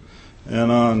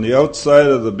 and on the outside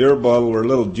of the beer bottle were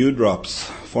little dewdrops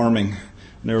forming,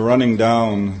 and they were running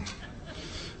down.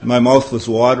 My mouth was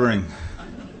watering.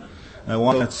 I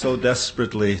wanted so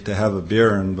desperately to have a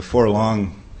beer, and before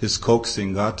long, his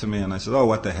coaxing got to me, and I said, "Oh,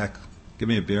 what the heck, give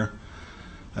me a beer."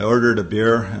 I ordered a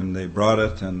beer, and they brought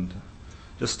it, and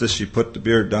just as she put the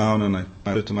beer down, and I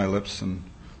put it to my lips and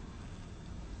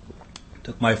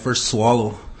took my first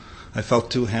swallow, I felt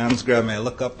two hands grab me. I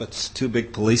look up, it's two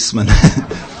big policemen. I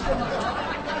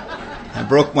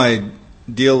broke my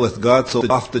deal with God, so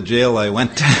off to jail I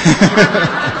went.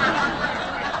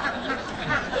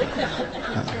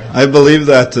 I believe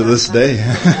that to this day.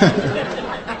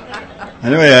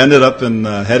 Anyway, I ended up in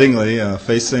Headingley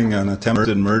facing an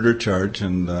attempted murder charge,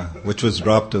 and which was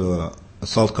dropped to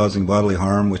assault causing bodily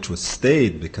harm, which was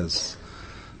stayed because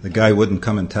the guy wouldn't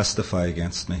come and testify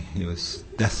against me. He was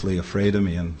deathly afraid of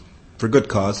me, and for good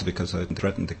cause, because I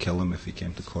threatened to kill him if he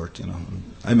came to court, And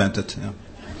I meant it,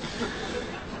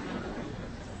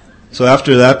 So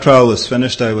after that trial was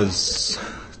finished, I was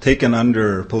taken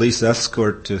under police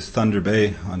escort to Thunder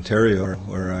Bay, Ontario,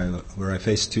 where I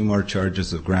faced two more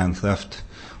charges of grand theft,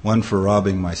 one for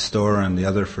robbing my store and the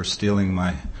other for stealing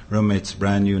my roommate's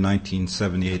brand new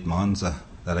 1978 Monza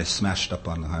that I smashed up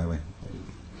on the highway.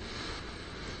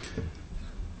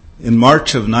 In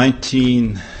March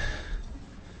 13th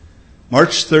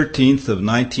of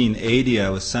 1980, I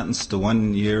was sentenced to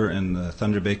 1 year in the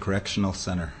Thunder Bay Correctional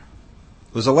Center.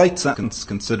 It was a light sentence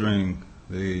considering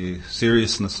the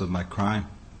seriousness of my crime.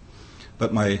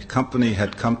 But my company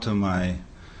had come to my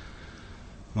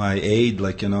aid,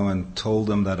 and told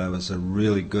them that I was a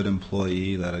really good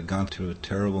employee, that I'd gone through a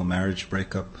terrible marriage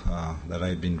breakup, that I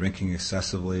had been drinking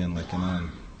excessively, and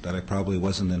that I probably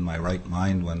wasn't in my right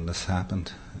mind when this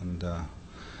happened. And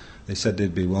they said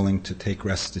they'd be willing to take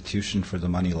restitution for the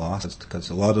money lost, because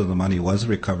a lot of the money was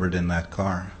recovered in that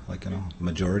car, the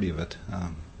majority of it.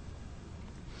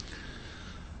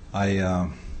 I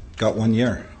got 1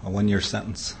 year, a 1 year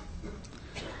sentence.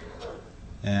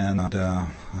 And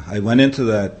I went into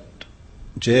that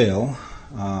jail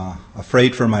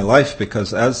afraid for my life,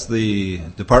 because as the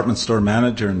department store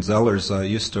manager in Zellers, I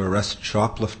used to arrest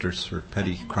shoplifters for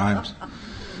petty crimes.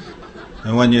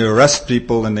 And when you arrest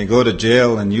people and they go to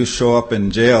jail and you show up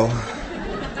in jail,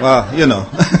 well,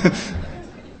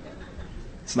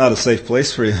 it's not a safe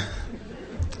place for you.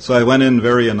 So I went in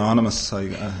very anonymous. I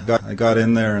got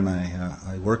in there, and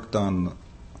I worked on.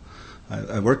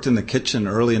 I worked in the kitchen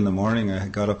early in the morning. I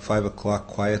got up 5 o'clock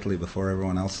quietly before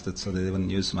everyone else did, so they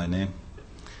wouldn't use my name.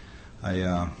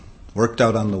 I worked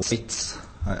out on the weights.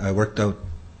 I worked out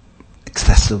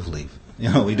excessively.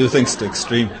 We do things to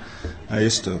extreme. I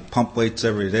used to pump weights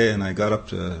every day, and I got up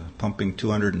to pumping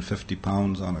 250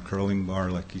 pounds on a curling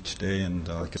bar each day, and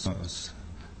it was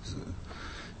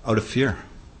out of fear.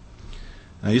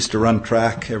 I used to run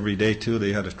track every day too.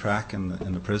 They had a track in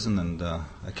the prison, and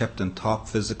I kept in top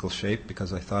physical shape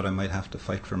because I thought I might have to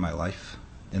fight for my life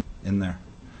in there.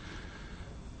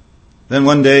 Then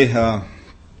one day, I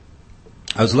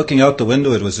was looking out the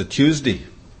window. It was a Tuesday,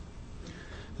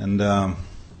 and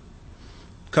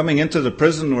coming into the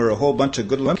prison were a whole bunch of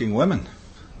good-looking women.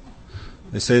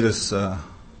 They say this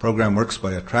program works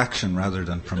by attraction rather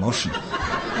than promotion.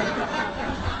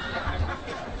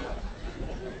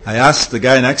 I asked the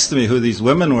guy next to me who these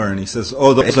women were, and he says,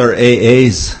 "Oh, those are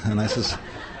AAs." And I says,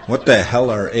 "What the hell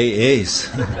are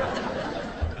AAs?"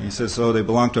 He says, "Oh, they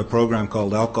belong to a program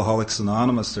called Alcoholics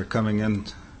Anonymous. They're coming in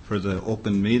for the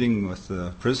open meeting with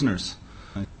the prisoners."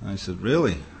 I said,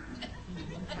 "Really?" He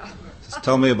says,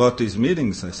 "Tell me about these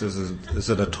meetings." I says, "Is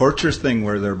it a torture thing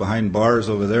where they're behind bars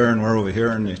over there and we're over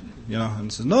here?" And and he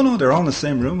says, "No, they're all in the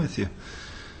same room with you."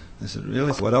 I said,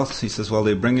 "Really? What else?" He says, "Well,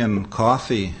 they bring in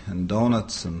coffee and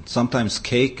donuts and sometimes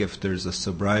cake if there's a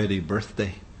sobriety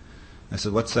birthday." I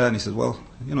said, "What's that?" And he said, "Well,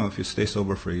 if you stay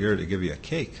sober for a year, they give you a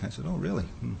cake." I said, "Oh, really?"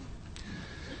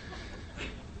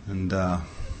 And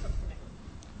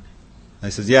I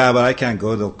said, "Yeah, but I can't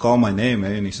go. They'll call my name,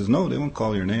 eh?" And he says, "No, they won't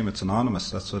call your name. It's anonymous.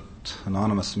 That's what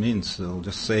anonymous means. They'll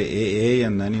just say AA,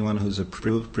 and anyone who's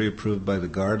pre-approved by the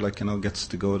guard, gets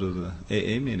to go to the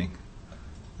AA meeting."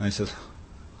 And I said,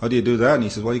 "How do you do that?" And he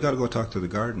says, "Well, you got to go talk to the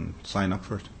guard and sign up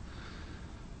for it.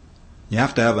 You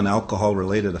have to have an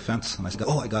alcohol-related offense." And I said,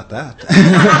 "Oh, I got that."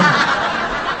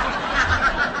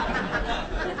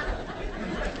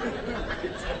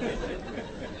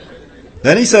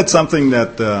 Then he said something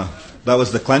that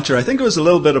was the clincher. I think it was a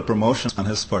little bit of promotion on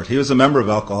his part. He was a member of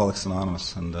Alcoholics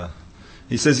Anonymous, and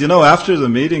he says, "After the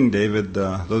meeting, David,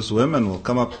 those women will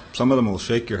come up. Some of them will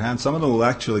shake your hand. Some of them will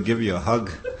actually give you a hug."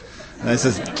 And I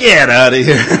says, "Get out of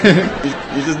here."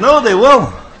 He says, "No, they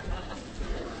will."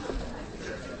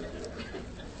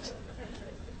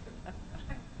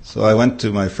 So I went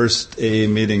to my first AA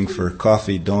meeting for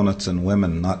coffee, donuts, and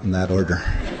women, not in that order.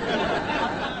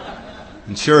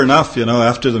 And sure enough,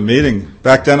 after the meeting,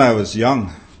 back then I was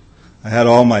young. I had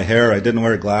all my hair. I didn't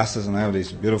wear glasses, and I had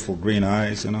these beautiful green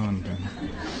eyes, and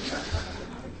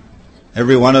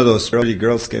Every one of those pretty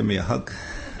girls gave me a hug.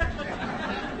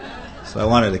 So I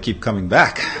wanted to keep coming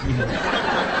back.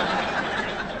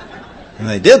 And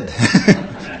I did.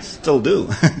 Still do.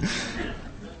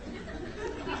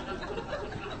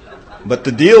 But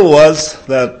the deal was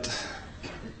that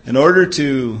in order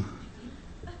to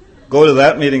go to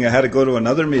that meeting, I had to go to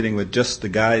another meeting with just the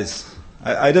guys.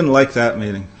 I didn't like that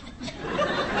meeting.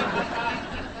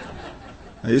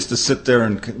 I used to sit there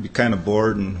and be kind of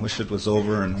bored and wish it was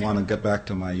over and want to get back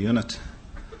to my unit.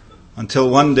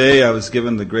 Until one day I was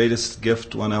given the greatest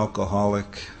gift one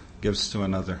alcoholic gives to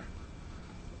another.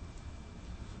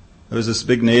 There was this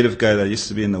big native guy that used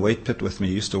to be in the weight pit with me.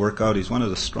 He used to work out. He's one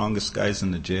of the strongest guys in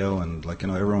the jail, and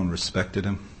everyone respected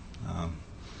him.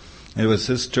 It was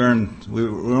his turn. We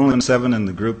were only 7 in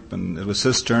the group, and it was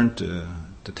his turn to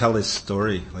tell his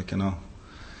story,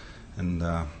 And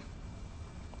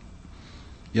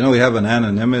we have an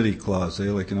anonymity clause,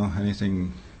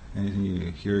 anything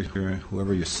you hear here,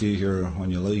 whoever you see here, when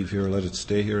you leave here, let it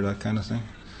stay here, that kind of thing.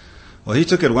 Well, he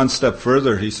took it one step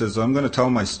further. He says, I'm going to tell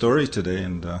my story today,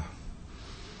 and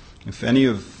if any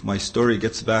of my story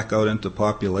gets back out into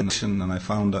population and I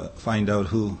find out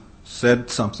who said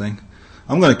something,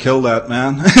 I'm going to kill that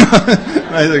man.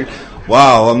 And I think,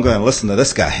 wow, I'm going to listen to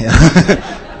this guy.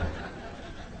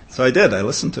 So I did. I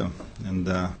listened to him.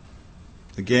 And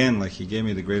again, he gave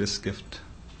me the greatest gift.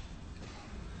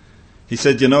 He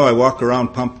said, I walk around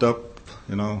pumped up,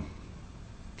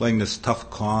 playing this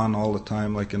tough con all the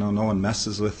time, no one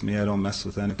messes with me, I don't mess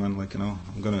with anyone,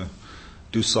 I'm going to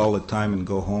do solid time and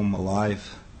go home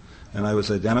alive. And I was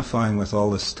identifying with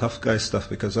all this tough guy stuff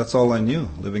because that's all I knew,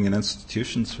 living in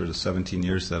institutions for the 17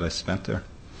 years that I spent there.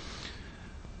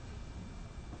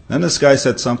 Then this guy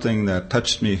said something that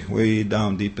touched me way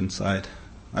down deep inside.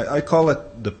 I call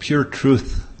it the pure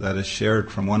truth that is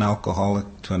shared from one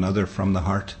alcoholic to another from the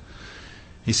heart.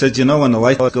 He said, when the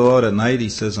lights go out at night, he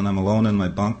says, and I'm alone in my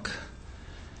bunk,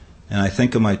 and I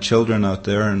think of my children out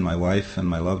there and my wife and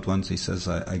my loved ones, he says,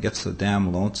 I get so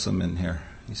damn lonesome in here.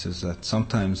 He says that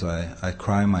sometimes I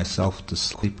cry myself to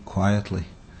sleep quietly.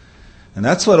 And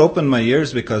that's what opened my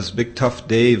ears, because Big Tough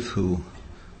Dave, who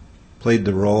played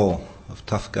the role of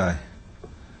tough guy,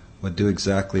 would do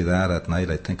exactly that at night.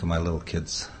 I think of my little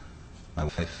kids, my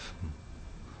wife,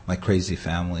 my crazy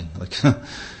family.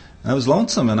 I was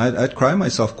lonesome, and I'd cry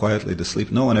myself quietly to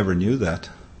sleep. No one ever knew that.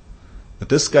 But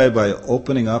this guy, by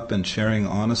opening up and sharing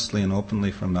honestly and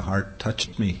openly from the heart,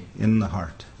 touched me in the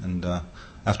heart. And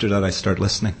after that, I started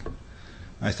listening.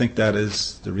 I think that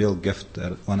is the real gift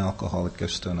that one alcoholic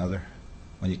gives to another,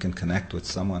 when you can connect with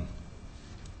someone.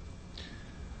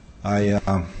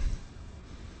 I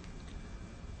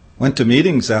went to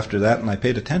meetings after that, and I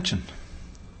paid attention.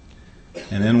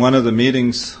 And in one of the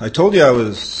meetings, I told you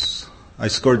I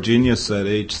scored genius at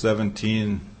age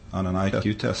 17 on an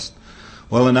IQ test.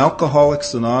 Well, in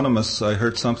Alcoholics Anonymous, I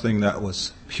heard something that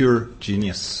was pure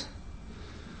genius.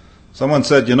 Someone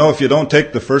said, if you don't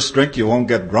take the first drink, you won't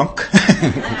get drunk.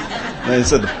 And I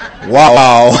said,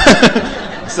 wow.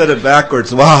 I said it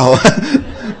backwards, wow.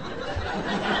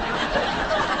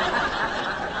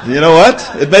 You know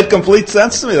what? It made complete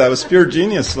sense to me. That was pure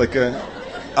genius.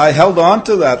 I held on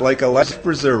to that like a life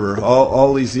preserver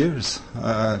all these years.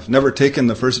 I've never taken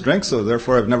the first drink, so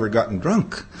therefore I've never gotten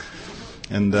drunk.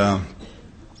 And,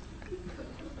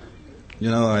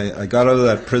 I got out of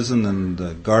that prison, and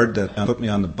the guard that put me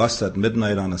on the bus at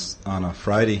midnight on a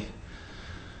Friday,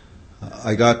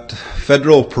 I got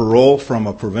federal parole from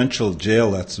a provincial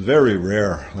jail. That's very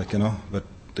rare, but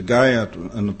the guy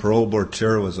in the parole board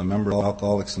chair was a member of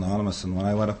Alcoholics Anonymous, and when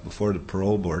I went up before the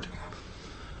parole board,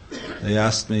 they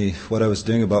asked me what I was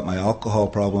doing about my alcohol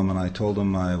problem, and I told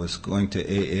them I was going to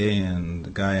AA, and the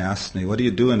guy asked me, what do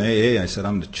you do in AA? I said,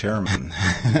 I'm the chairman.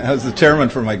 I was the chairman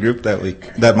for my group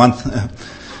that month.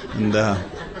 And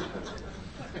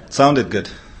it sounded good.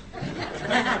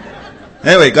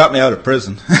 Anyway, it got me out of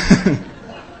prison.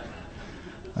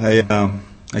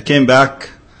 I came back.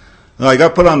 I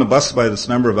got put on the bus by this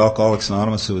member of Alcoholics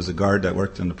Anonymous who was a guard that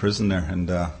worked in the prison there,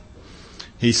 and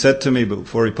he said to me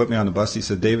before he put me on the bus, he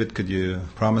said, David, could you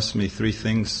promise me 3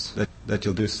 things, that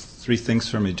you'll do 3 things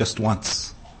for me just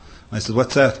once? I said,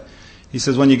 what's that? He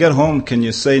says, when you get home, can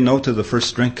you say no to the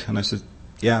first drink? And I said,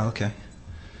 yeah, okay.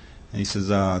 And he says,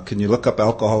 can you look up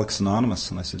Alcoholics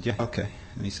Anonymous? And I said, yeah, okay.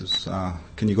 And he says,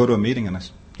 can you go to a meeting? And I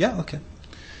said, yeah, okay.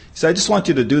 He said, I just want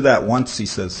you to do that once, he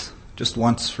says, just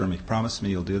once for me. Promise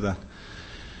me you'll do that.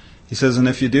 He says, and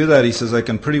if you do that, he says, I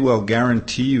can pretty well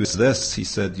guarantee you this. He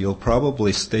said, you'll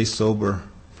probably stay sober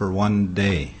for 1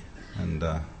 day. And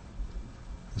I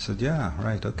said, yeah,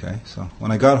 right, okay. So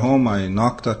when I got home, I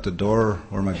knocked at the door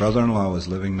where my brother-in-law was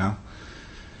living now.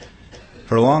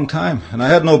 for a long time. And I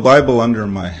had no Bible under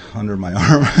my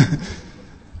arm.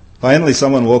 Finally,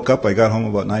 someone woke up. I got home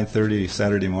about 9:30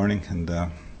 Saturday morning,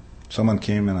 and someone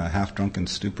came in a half-drunken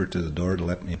stupor to the door to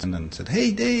let me in and said,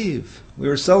 "Hey, Dave, we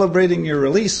were celebrating your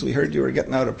release. We heard you were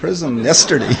getting out of prison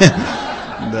yesterday.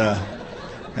 And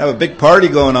have a big party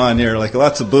going on here, like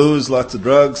lots of booze, lots of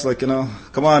drugs,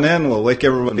 come on in, we'll wake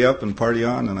everybody up and party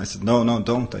on." And I said, no,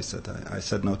 don't. I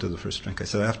said no to the first drink. I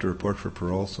said, I have to report for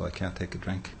parole, so I can't take a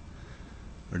drink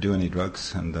or do any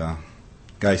drugs. And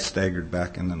guy staggered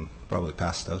back in and probably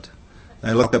passed out.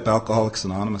 And I looked up Alcoholics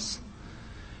Anonymous,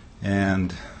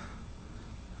 and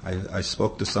I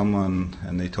spoke to someone,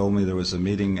 and they told me there was a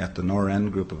meeting at the North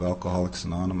End group of Alcoholics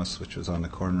Anonymous, which was on the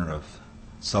corner of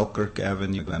Selkirk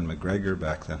Avenue and McGregor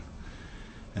back then.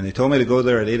 And they told me to go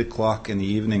there at 8 o'clock in the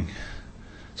evening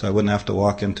so I wouldn't have to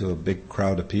walk into a big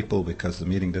crowd of people because the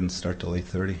meeting didn't start till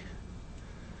 8:30.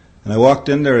 And I walked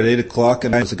in there at 8 o'clock,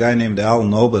 and there was a guy named Al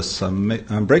Nobis.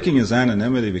 I'm breaking his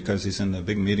anonymity because he's in a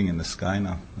big meeting in the sky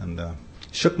now. And he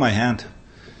shook my hand.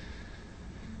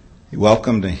 He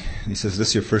welcomed me. He says,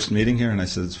 "This your first meeting here?" And I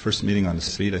said, "It's the first meeting on the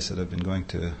street." I said, "I've been going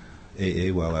to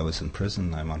AA while I was in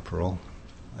prison. I'm on parole."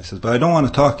 I said, "But I don't want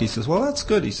to talk." He says, "Well, that's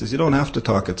good." He says, "You don't have to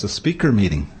talk. It's a speaker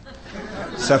meeting.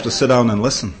 You just have to sit down and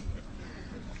listen."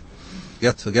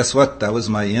 Yeah, so guess what? That was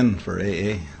my in for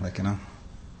AA,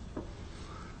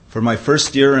 For my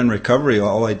first year in recovery,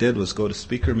 all I did was go to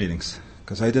speaker meetings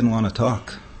because I didn't want to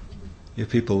talk. You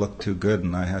people looked too good,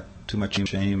 and I had too much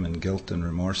shame and guilt and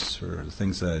remorse for the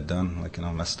things that I had done,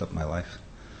 messed up my life.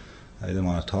 I didn't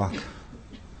want to talk.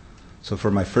 So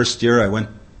for my first year, I went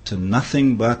to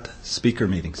nothing but speaker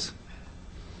meetings.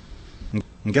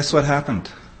 And guess what happened?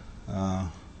 I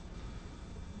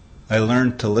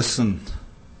learned to listen,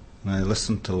 and I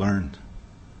listened to learn.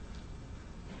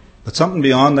 But something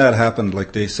beyond that happened.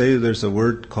 Like they say, there's a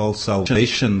word called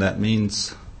salvation that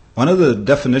means, one of the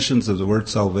definitions of the word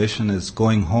salvation is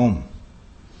going home.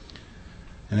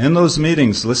 And in those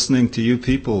meetings, listening to you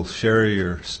people share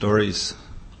your stories,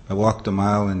 I walked a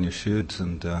mile in your shoes,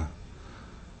 and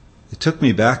it took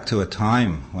me back to a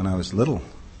time when I was little,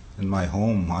 in my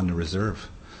home on the reserve.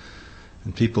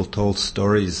 And people told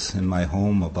stories in my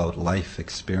home about life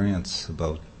experience,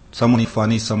 about some were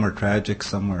funny, some were tragic,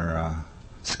 some were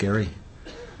scary.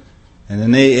 And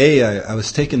in AA, I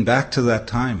was taken back to that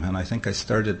time, and I think I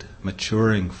started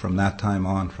maturing from that time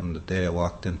on, from the day I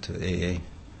walked into AA.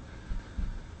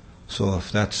 So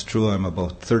if that's true, I'm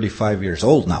about 35 years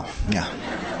old now. Yeah.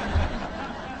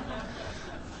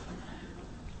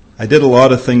 I did a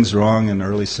lot of things wrong in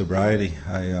early sobriety.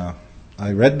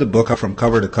 I read the book from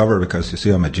cover to cover because, you see,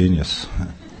 I'm a genius.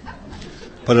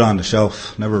 Put it on the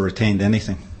shelf, never retained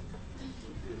anything.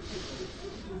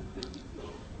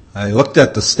 I looked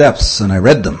at the steps and I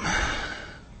read them,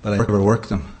 but I never worked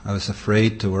them. I was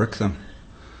afraid to work them,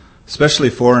 especially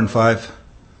 4 and 5.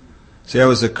 See, I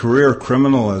was a career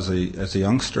criminal as a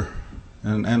youngster,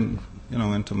 and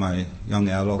into my young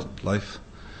adult life.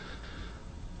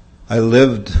 I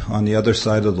lived on the other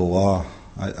side of the law.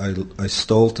 I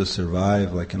stole to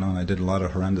survive, and I did a lot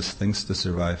of horrendous things to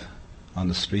survive on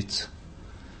the streets.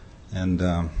 And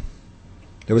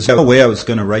there was no way I was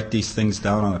going to write these things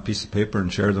down on a piece of paper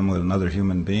and share them with another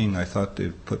human being. I thought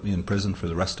they'd put me in prison for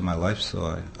the rest of my life,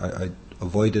 so I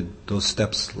avoided those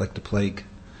steps like the plague.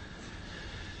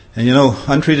 And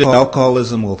untreated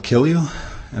alcoholism will kill you,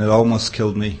 and it almost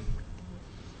killed me.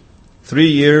 3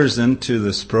 years into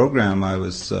this program, I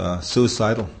was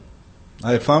suicidal.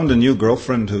 I had found a new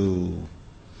girlfriend who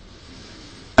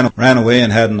ran away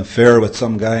and had an affair with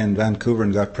some guy in Vancouver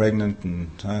and got pregnant, and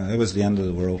it was the end of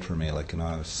the world for me. I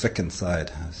was sick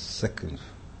inside. I was sick.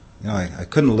 I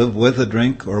couldn't live with a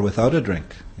drink or without a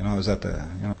drink. I was at the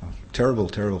terrible,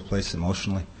 terrible place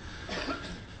emotionally.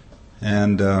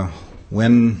 And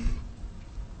when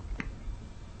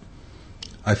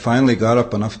I finally got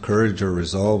up enough courage or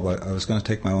resolve, I was going to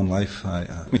take my own life.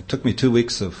 It took me 2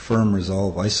 weeks of firm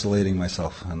resolve, isolating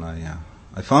myself, and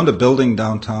I found a building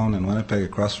downtown in Winnipeg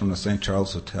across from the St.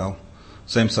 Charles Hotel,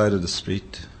 same side of the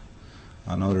street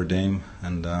on Notre Dame,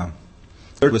 and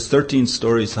it was 13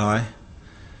 stories high,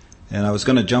 and I was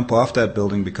going to jump off that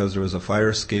building because there was a fire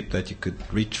escape that you could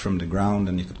reach from the ground,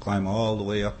 and you could climb all the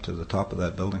way up to the top of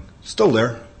that building. Still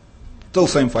there, still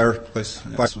the same fireplace,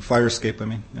 fire escape,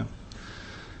 yeah.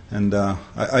 And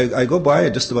I go by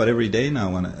it just about every day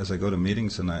now as I go to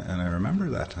meetings, and I remember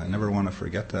that. I never want to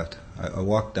forget that. I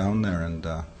walked down there, and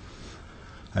I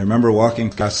remember walking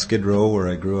past Skid Row where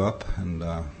I grew up, and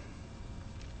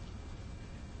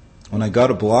when I got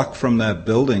a block from that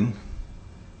building,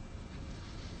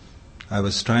 I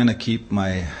was trying to keep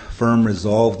my firm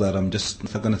resolve that I'm just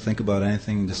not going to think about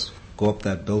anything, just go up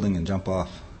that building and jump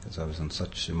off because I was in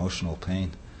such emotional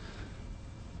pain.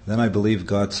 Then I believe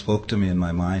God spoke to me in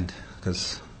my mind,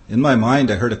 because in my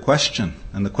mind I heard a question,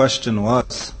 and the question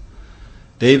was,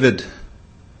 David,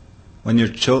 when you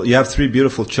have 3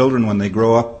 beautiful children, when they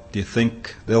grow up, do you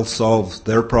think they'll solve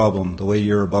their problem the way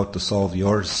you're about to solve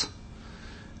yours?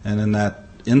 And in that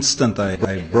instant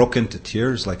I broke into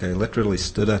tears, like I literally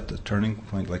stood at the turning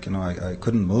point, like, I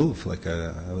couldn't move, like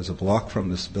I was a block from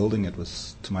this building, it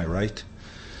was to my right.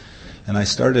 And I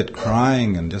started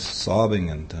crying and just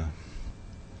sobbing, and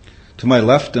to my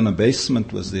left in a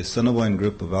basement was the Assiniboine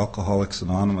group of Alcoholics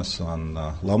Anonymous on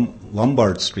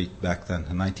Lombard Street back then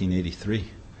in 1983.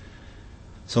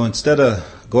 So instead of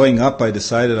going up, I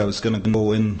decided I was going to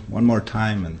go in one more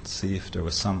time and see if there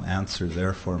was some answer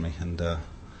there for me. And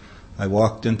I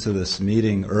walked into this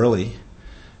meeting early,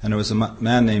 and there was a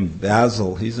man named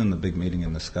Basil. He's in the big meeting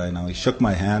in the sky now. He shook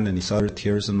my hand, and he saw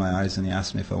tears in my eyes, and he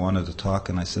asked me if I wanted to talk.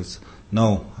 And I said,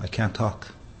 no, I can't talk.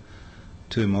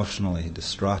 Too emotionally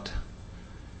distraught.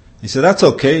 He said, that's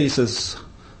okay. He says,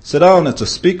 sit down, it's a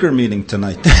speaker meeting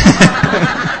tonight.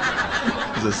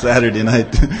 It was a Saturday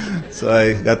night. So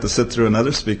I got to sit through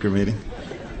another speaker meeting.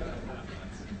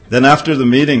 Then after the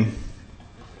meeting,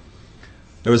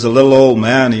 there was a little old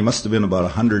man. He must have been about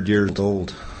 100 years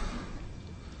old,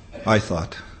 I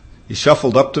thought. He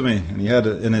shuffled up to me, and he had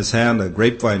in his hand a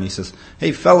grapevine. He says,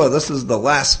 hey fella, this is the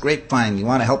last grapevine. You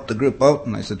want to help the group out?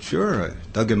 And I said, sure. I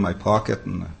dug in my pocket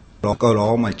and got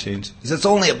all my change. He said, it's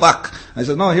only $1. I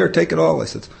said, no, here, take it all. I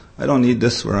said, I don't need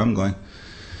this where I'm going.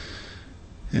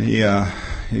 And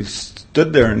he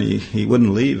stood there, and he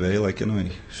wouldn't leave,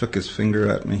 he shook his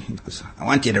finger at me. He goes, I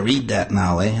want you to read that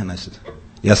now, And I said,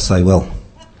 yes, I will.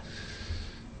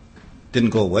 Didn't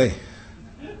go away.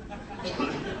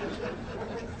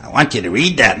 I want you to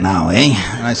read that now,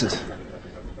 And I said,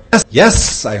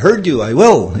 yes, I heard you, I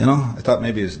will. I thought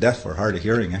maybe he was deaf or hard of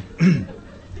hearing,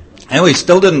 Anyway, he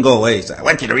still didn't go away. He said, I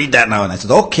want you to read that now. And I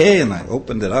said, okay, and I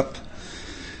opened it up.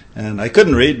 And I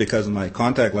couldn't read because my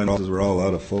contact lenses were all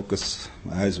out of focus.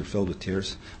 My eyes were filled with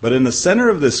tears. But in the center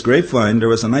of this grapevine, there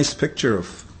was a nice picture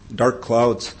of dark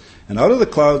clouds. And out of the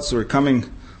clouds were coming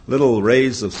little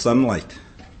rays of sunlight.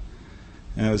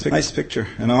 And it was a nice picture.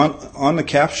 And on the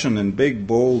caption in big,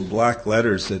 bold, black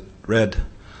letters, it read,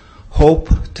 hope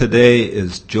today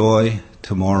is joy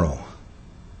tomorrow.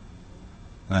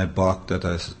 And I balked at it.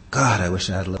 I said, God, I wish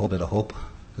I had a little bit of hope.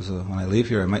 Because when I leave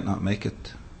here, I might not make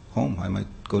it home. I might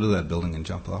go to that building and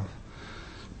jump off.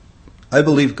 I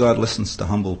believe God listens to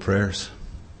humble prayers.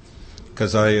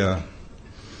 Because I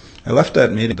left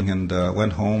that meeting and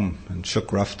went home and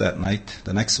shook rough that night.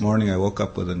 The next morning I woke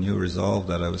up with a new resolve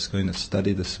that I was going to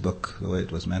study this book the way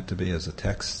it was meant to be as a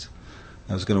text.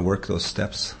 I was going to work those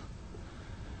steps.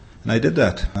 And I did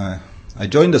that. I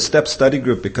joined a step study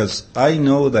group because I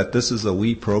know that this is a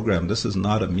we program. This is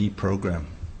not a me program.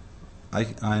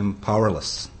 I'm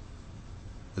powerless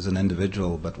as an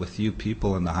individual, but with you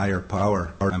people in the higher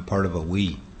power, I'm part of a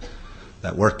we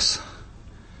that works.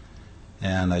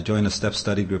 And I joined a step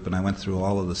study group, and I went through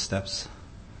all of the steps.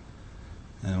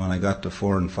 And when I got to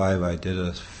 4 and 5, I did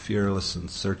a fearless and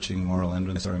searching moral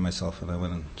inventory myself, and I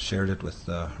went and shared it with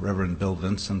Reverend Bill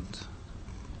Vincent,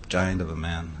 giant of a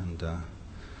man.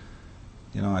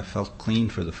 And I felt clean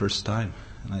for the first time,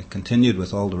 and I continued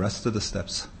with all the rest of the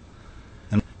steps.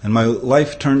 And my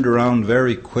life turned around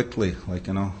very quickly,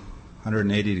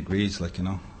 180 degrees,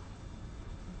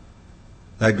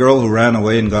 That girl who ran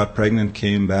away and got pregnant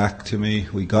came back to me.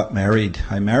 We got married.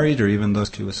 I married her even though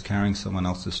she was carrying someone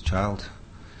else's child.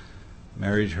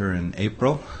 Married her in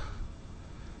April,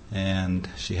 and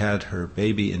she had her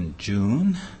baby in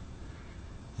June.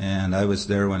 And I was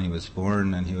there when he was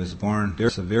born, and he was born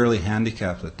severely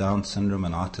handicapped with Down syndrome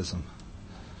and autism.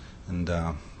 And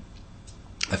I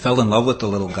fell in love with the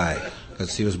little guy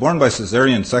because he was born by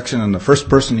cesarean section, and the first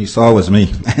person he saw was me.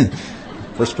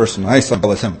 First person I saw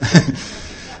was him.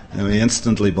 And we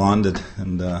instantly bonded.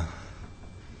 And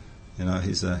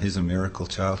he's a miracle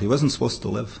child. He wasn't supposed to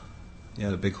live. He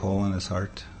had a big hole in his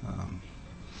heart.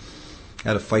 He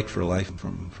had to fight for life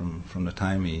from the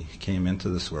time he came into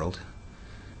this world.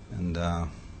 And, all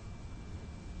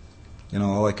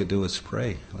I could do was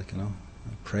pray. I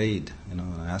prayed, and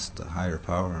I asked the higher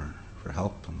power for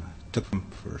help. And I took him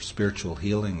for spiritual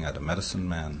healing at a medicine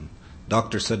man.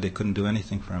 Doctor said they couldn't do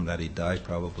anything for him, that he'd die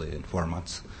probably in 4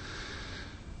 months.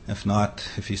 If not,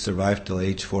 if he survived till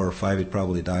age 4 or 5, he'd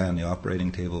probably die on the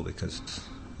operating table because,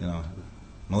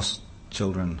 most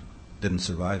children didn't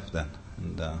survive then.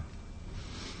 And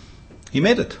he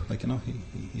made it.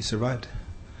 He survived.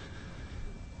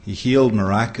 He healed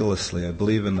miraculously. I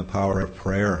believe in the power of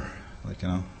prayer,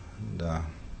 And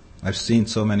I've seen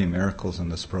so many miracles in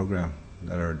this program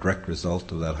that are a direct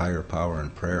result of that higher power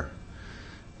and prayer.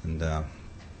 And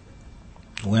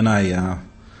when I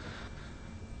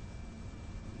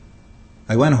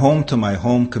went home to my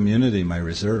home community, my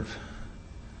reserve,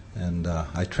 and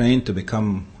I trained to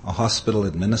become a hospital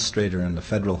administrator in the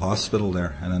federal hospital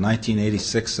there. And in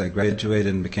 1986, I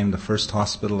graduated and became the first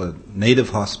native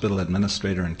hospital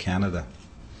administrator in Canada.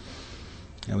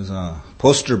 I was a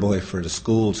poster boy for the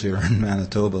schools here in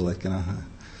Manitoba.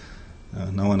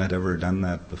 No one had ever done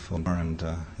that before, and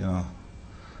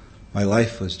my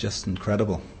life was just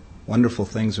incredible. Wonderful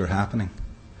things were happening.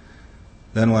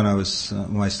 Then when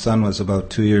my son was about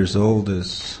 2 years old,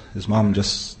 his mom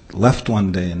just left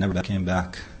one day and never came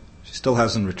back. She still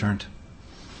hasn't returned.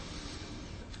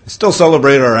 I still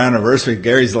celebrate our anniversary.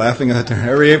 Gary's laughing at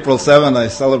her. Every April 7th I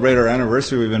celebrate our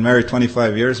anniversary. We've been married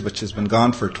 25 years, but she's been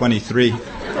gone for 23.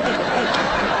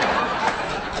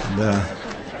 And,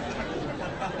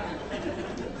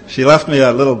 she left me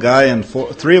that little guy and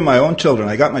three of my own children.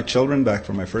 I got my children back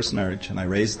from my first marriage, and I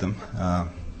raised them.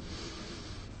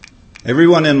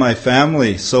 Everyone in my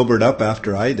family sobered up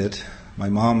after I did. My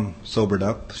mom sobered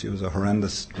up. She was a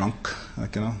horrendous drunk,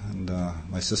 and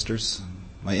my sisters,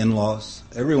 my in-laws,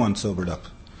 everyone sobered up.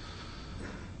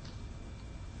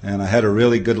 And I had a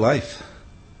really good life.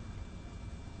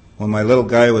 When my little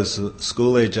guy was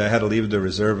school age, I had to leave the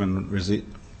reserve and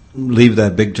leave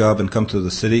that big job and come to the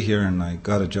city here, and I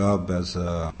got a job as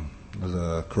a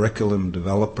curriculum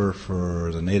developer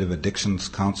for the Native Addictions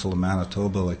Council of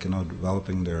Manitoba,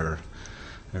 developing their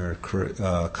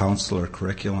counselor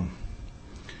curriculum.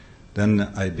 Then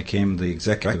I became the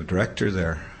executive director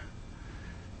there.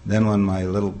 Then when my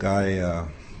little guy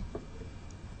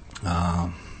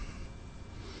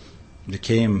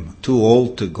became too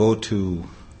old to go to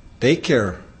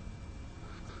daycare,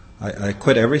 I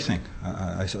quit everything.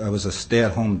 I was a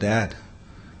stay-at-home dad.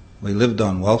 We lived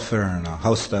on welfare in a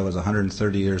house that was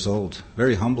 130 years old,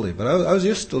 very humbly. But I was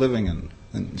used to living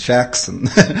in shacks and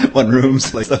one rooms,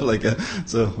 stuff like that.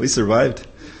 So we survived.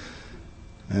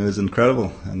 And it was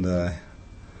incredible. And I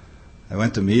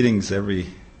went to meetings every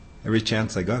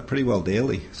chance I got, pretty well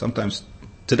daily. Sometimes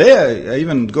today I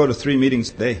even go to 3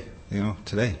 meetings a day.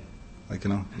 Today,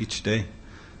 each day,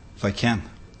 if I can.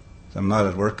 If I'm not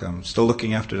at work, I'm still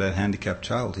looking after that handicapped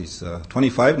child. He's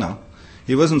 25 now.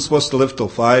 He wasn't supposed to live till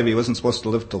 5. He wasn't supposed to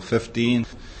live till 15.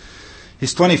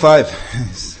 He's 25.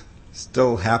 He's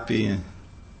still happy,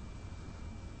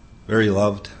 very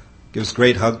loved, gives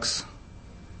great hugs.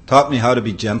 Taught me how to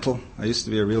be gentle. I used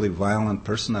to be a really violent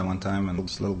person at one time, and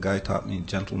this little guy taught me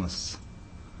gentleness.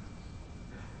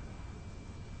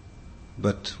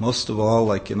 But most of all,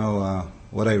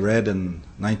 what I read in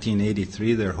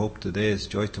 1983, their hope today is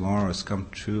joy tomorrow, has come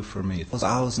true for me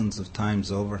thousands of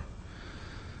times over.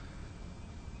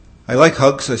 I like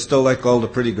hugs. I still like all the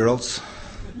pretty girls.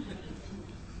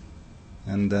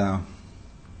 And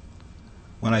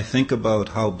when I think about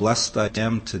how blessed I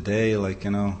am today,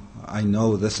 I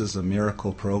know this is a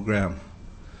miracle program.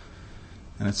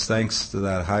 And it's thanks to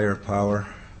that higher power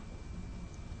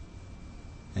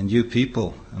and you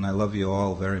people. And I love you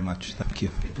all very much. Thank you.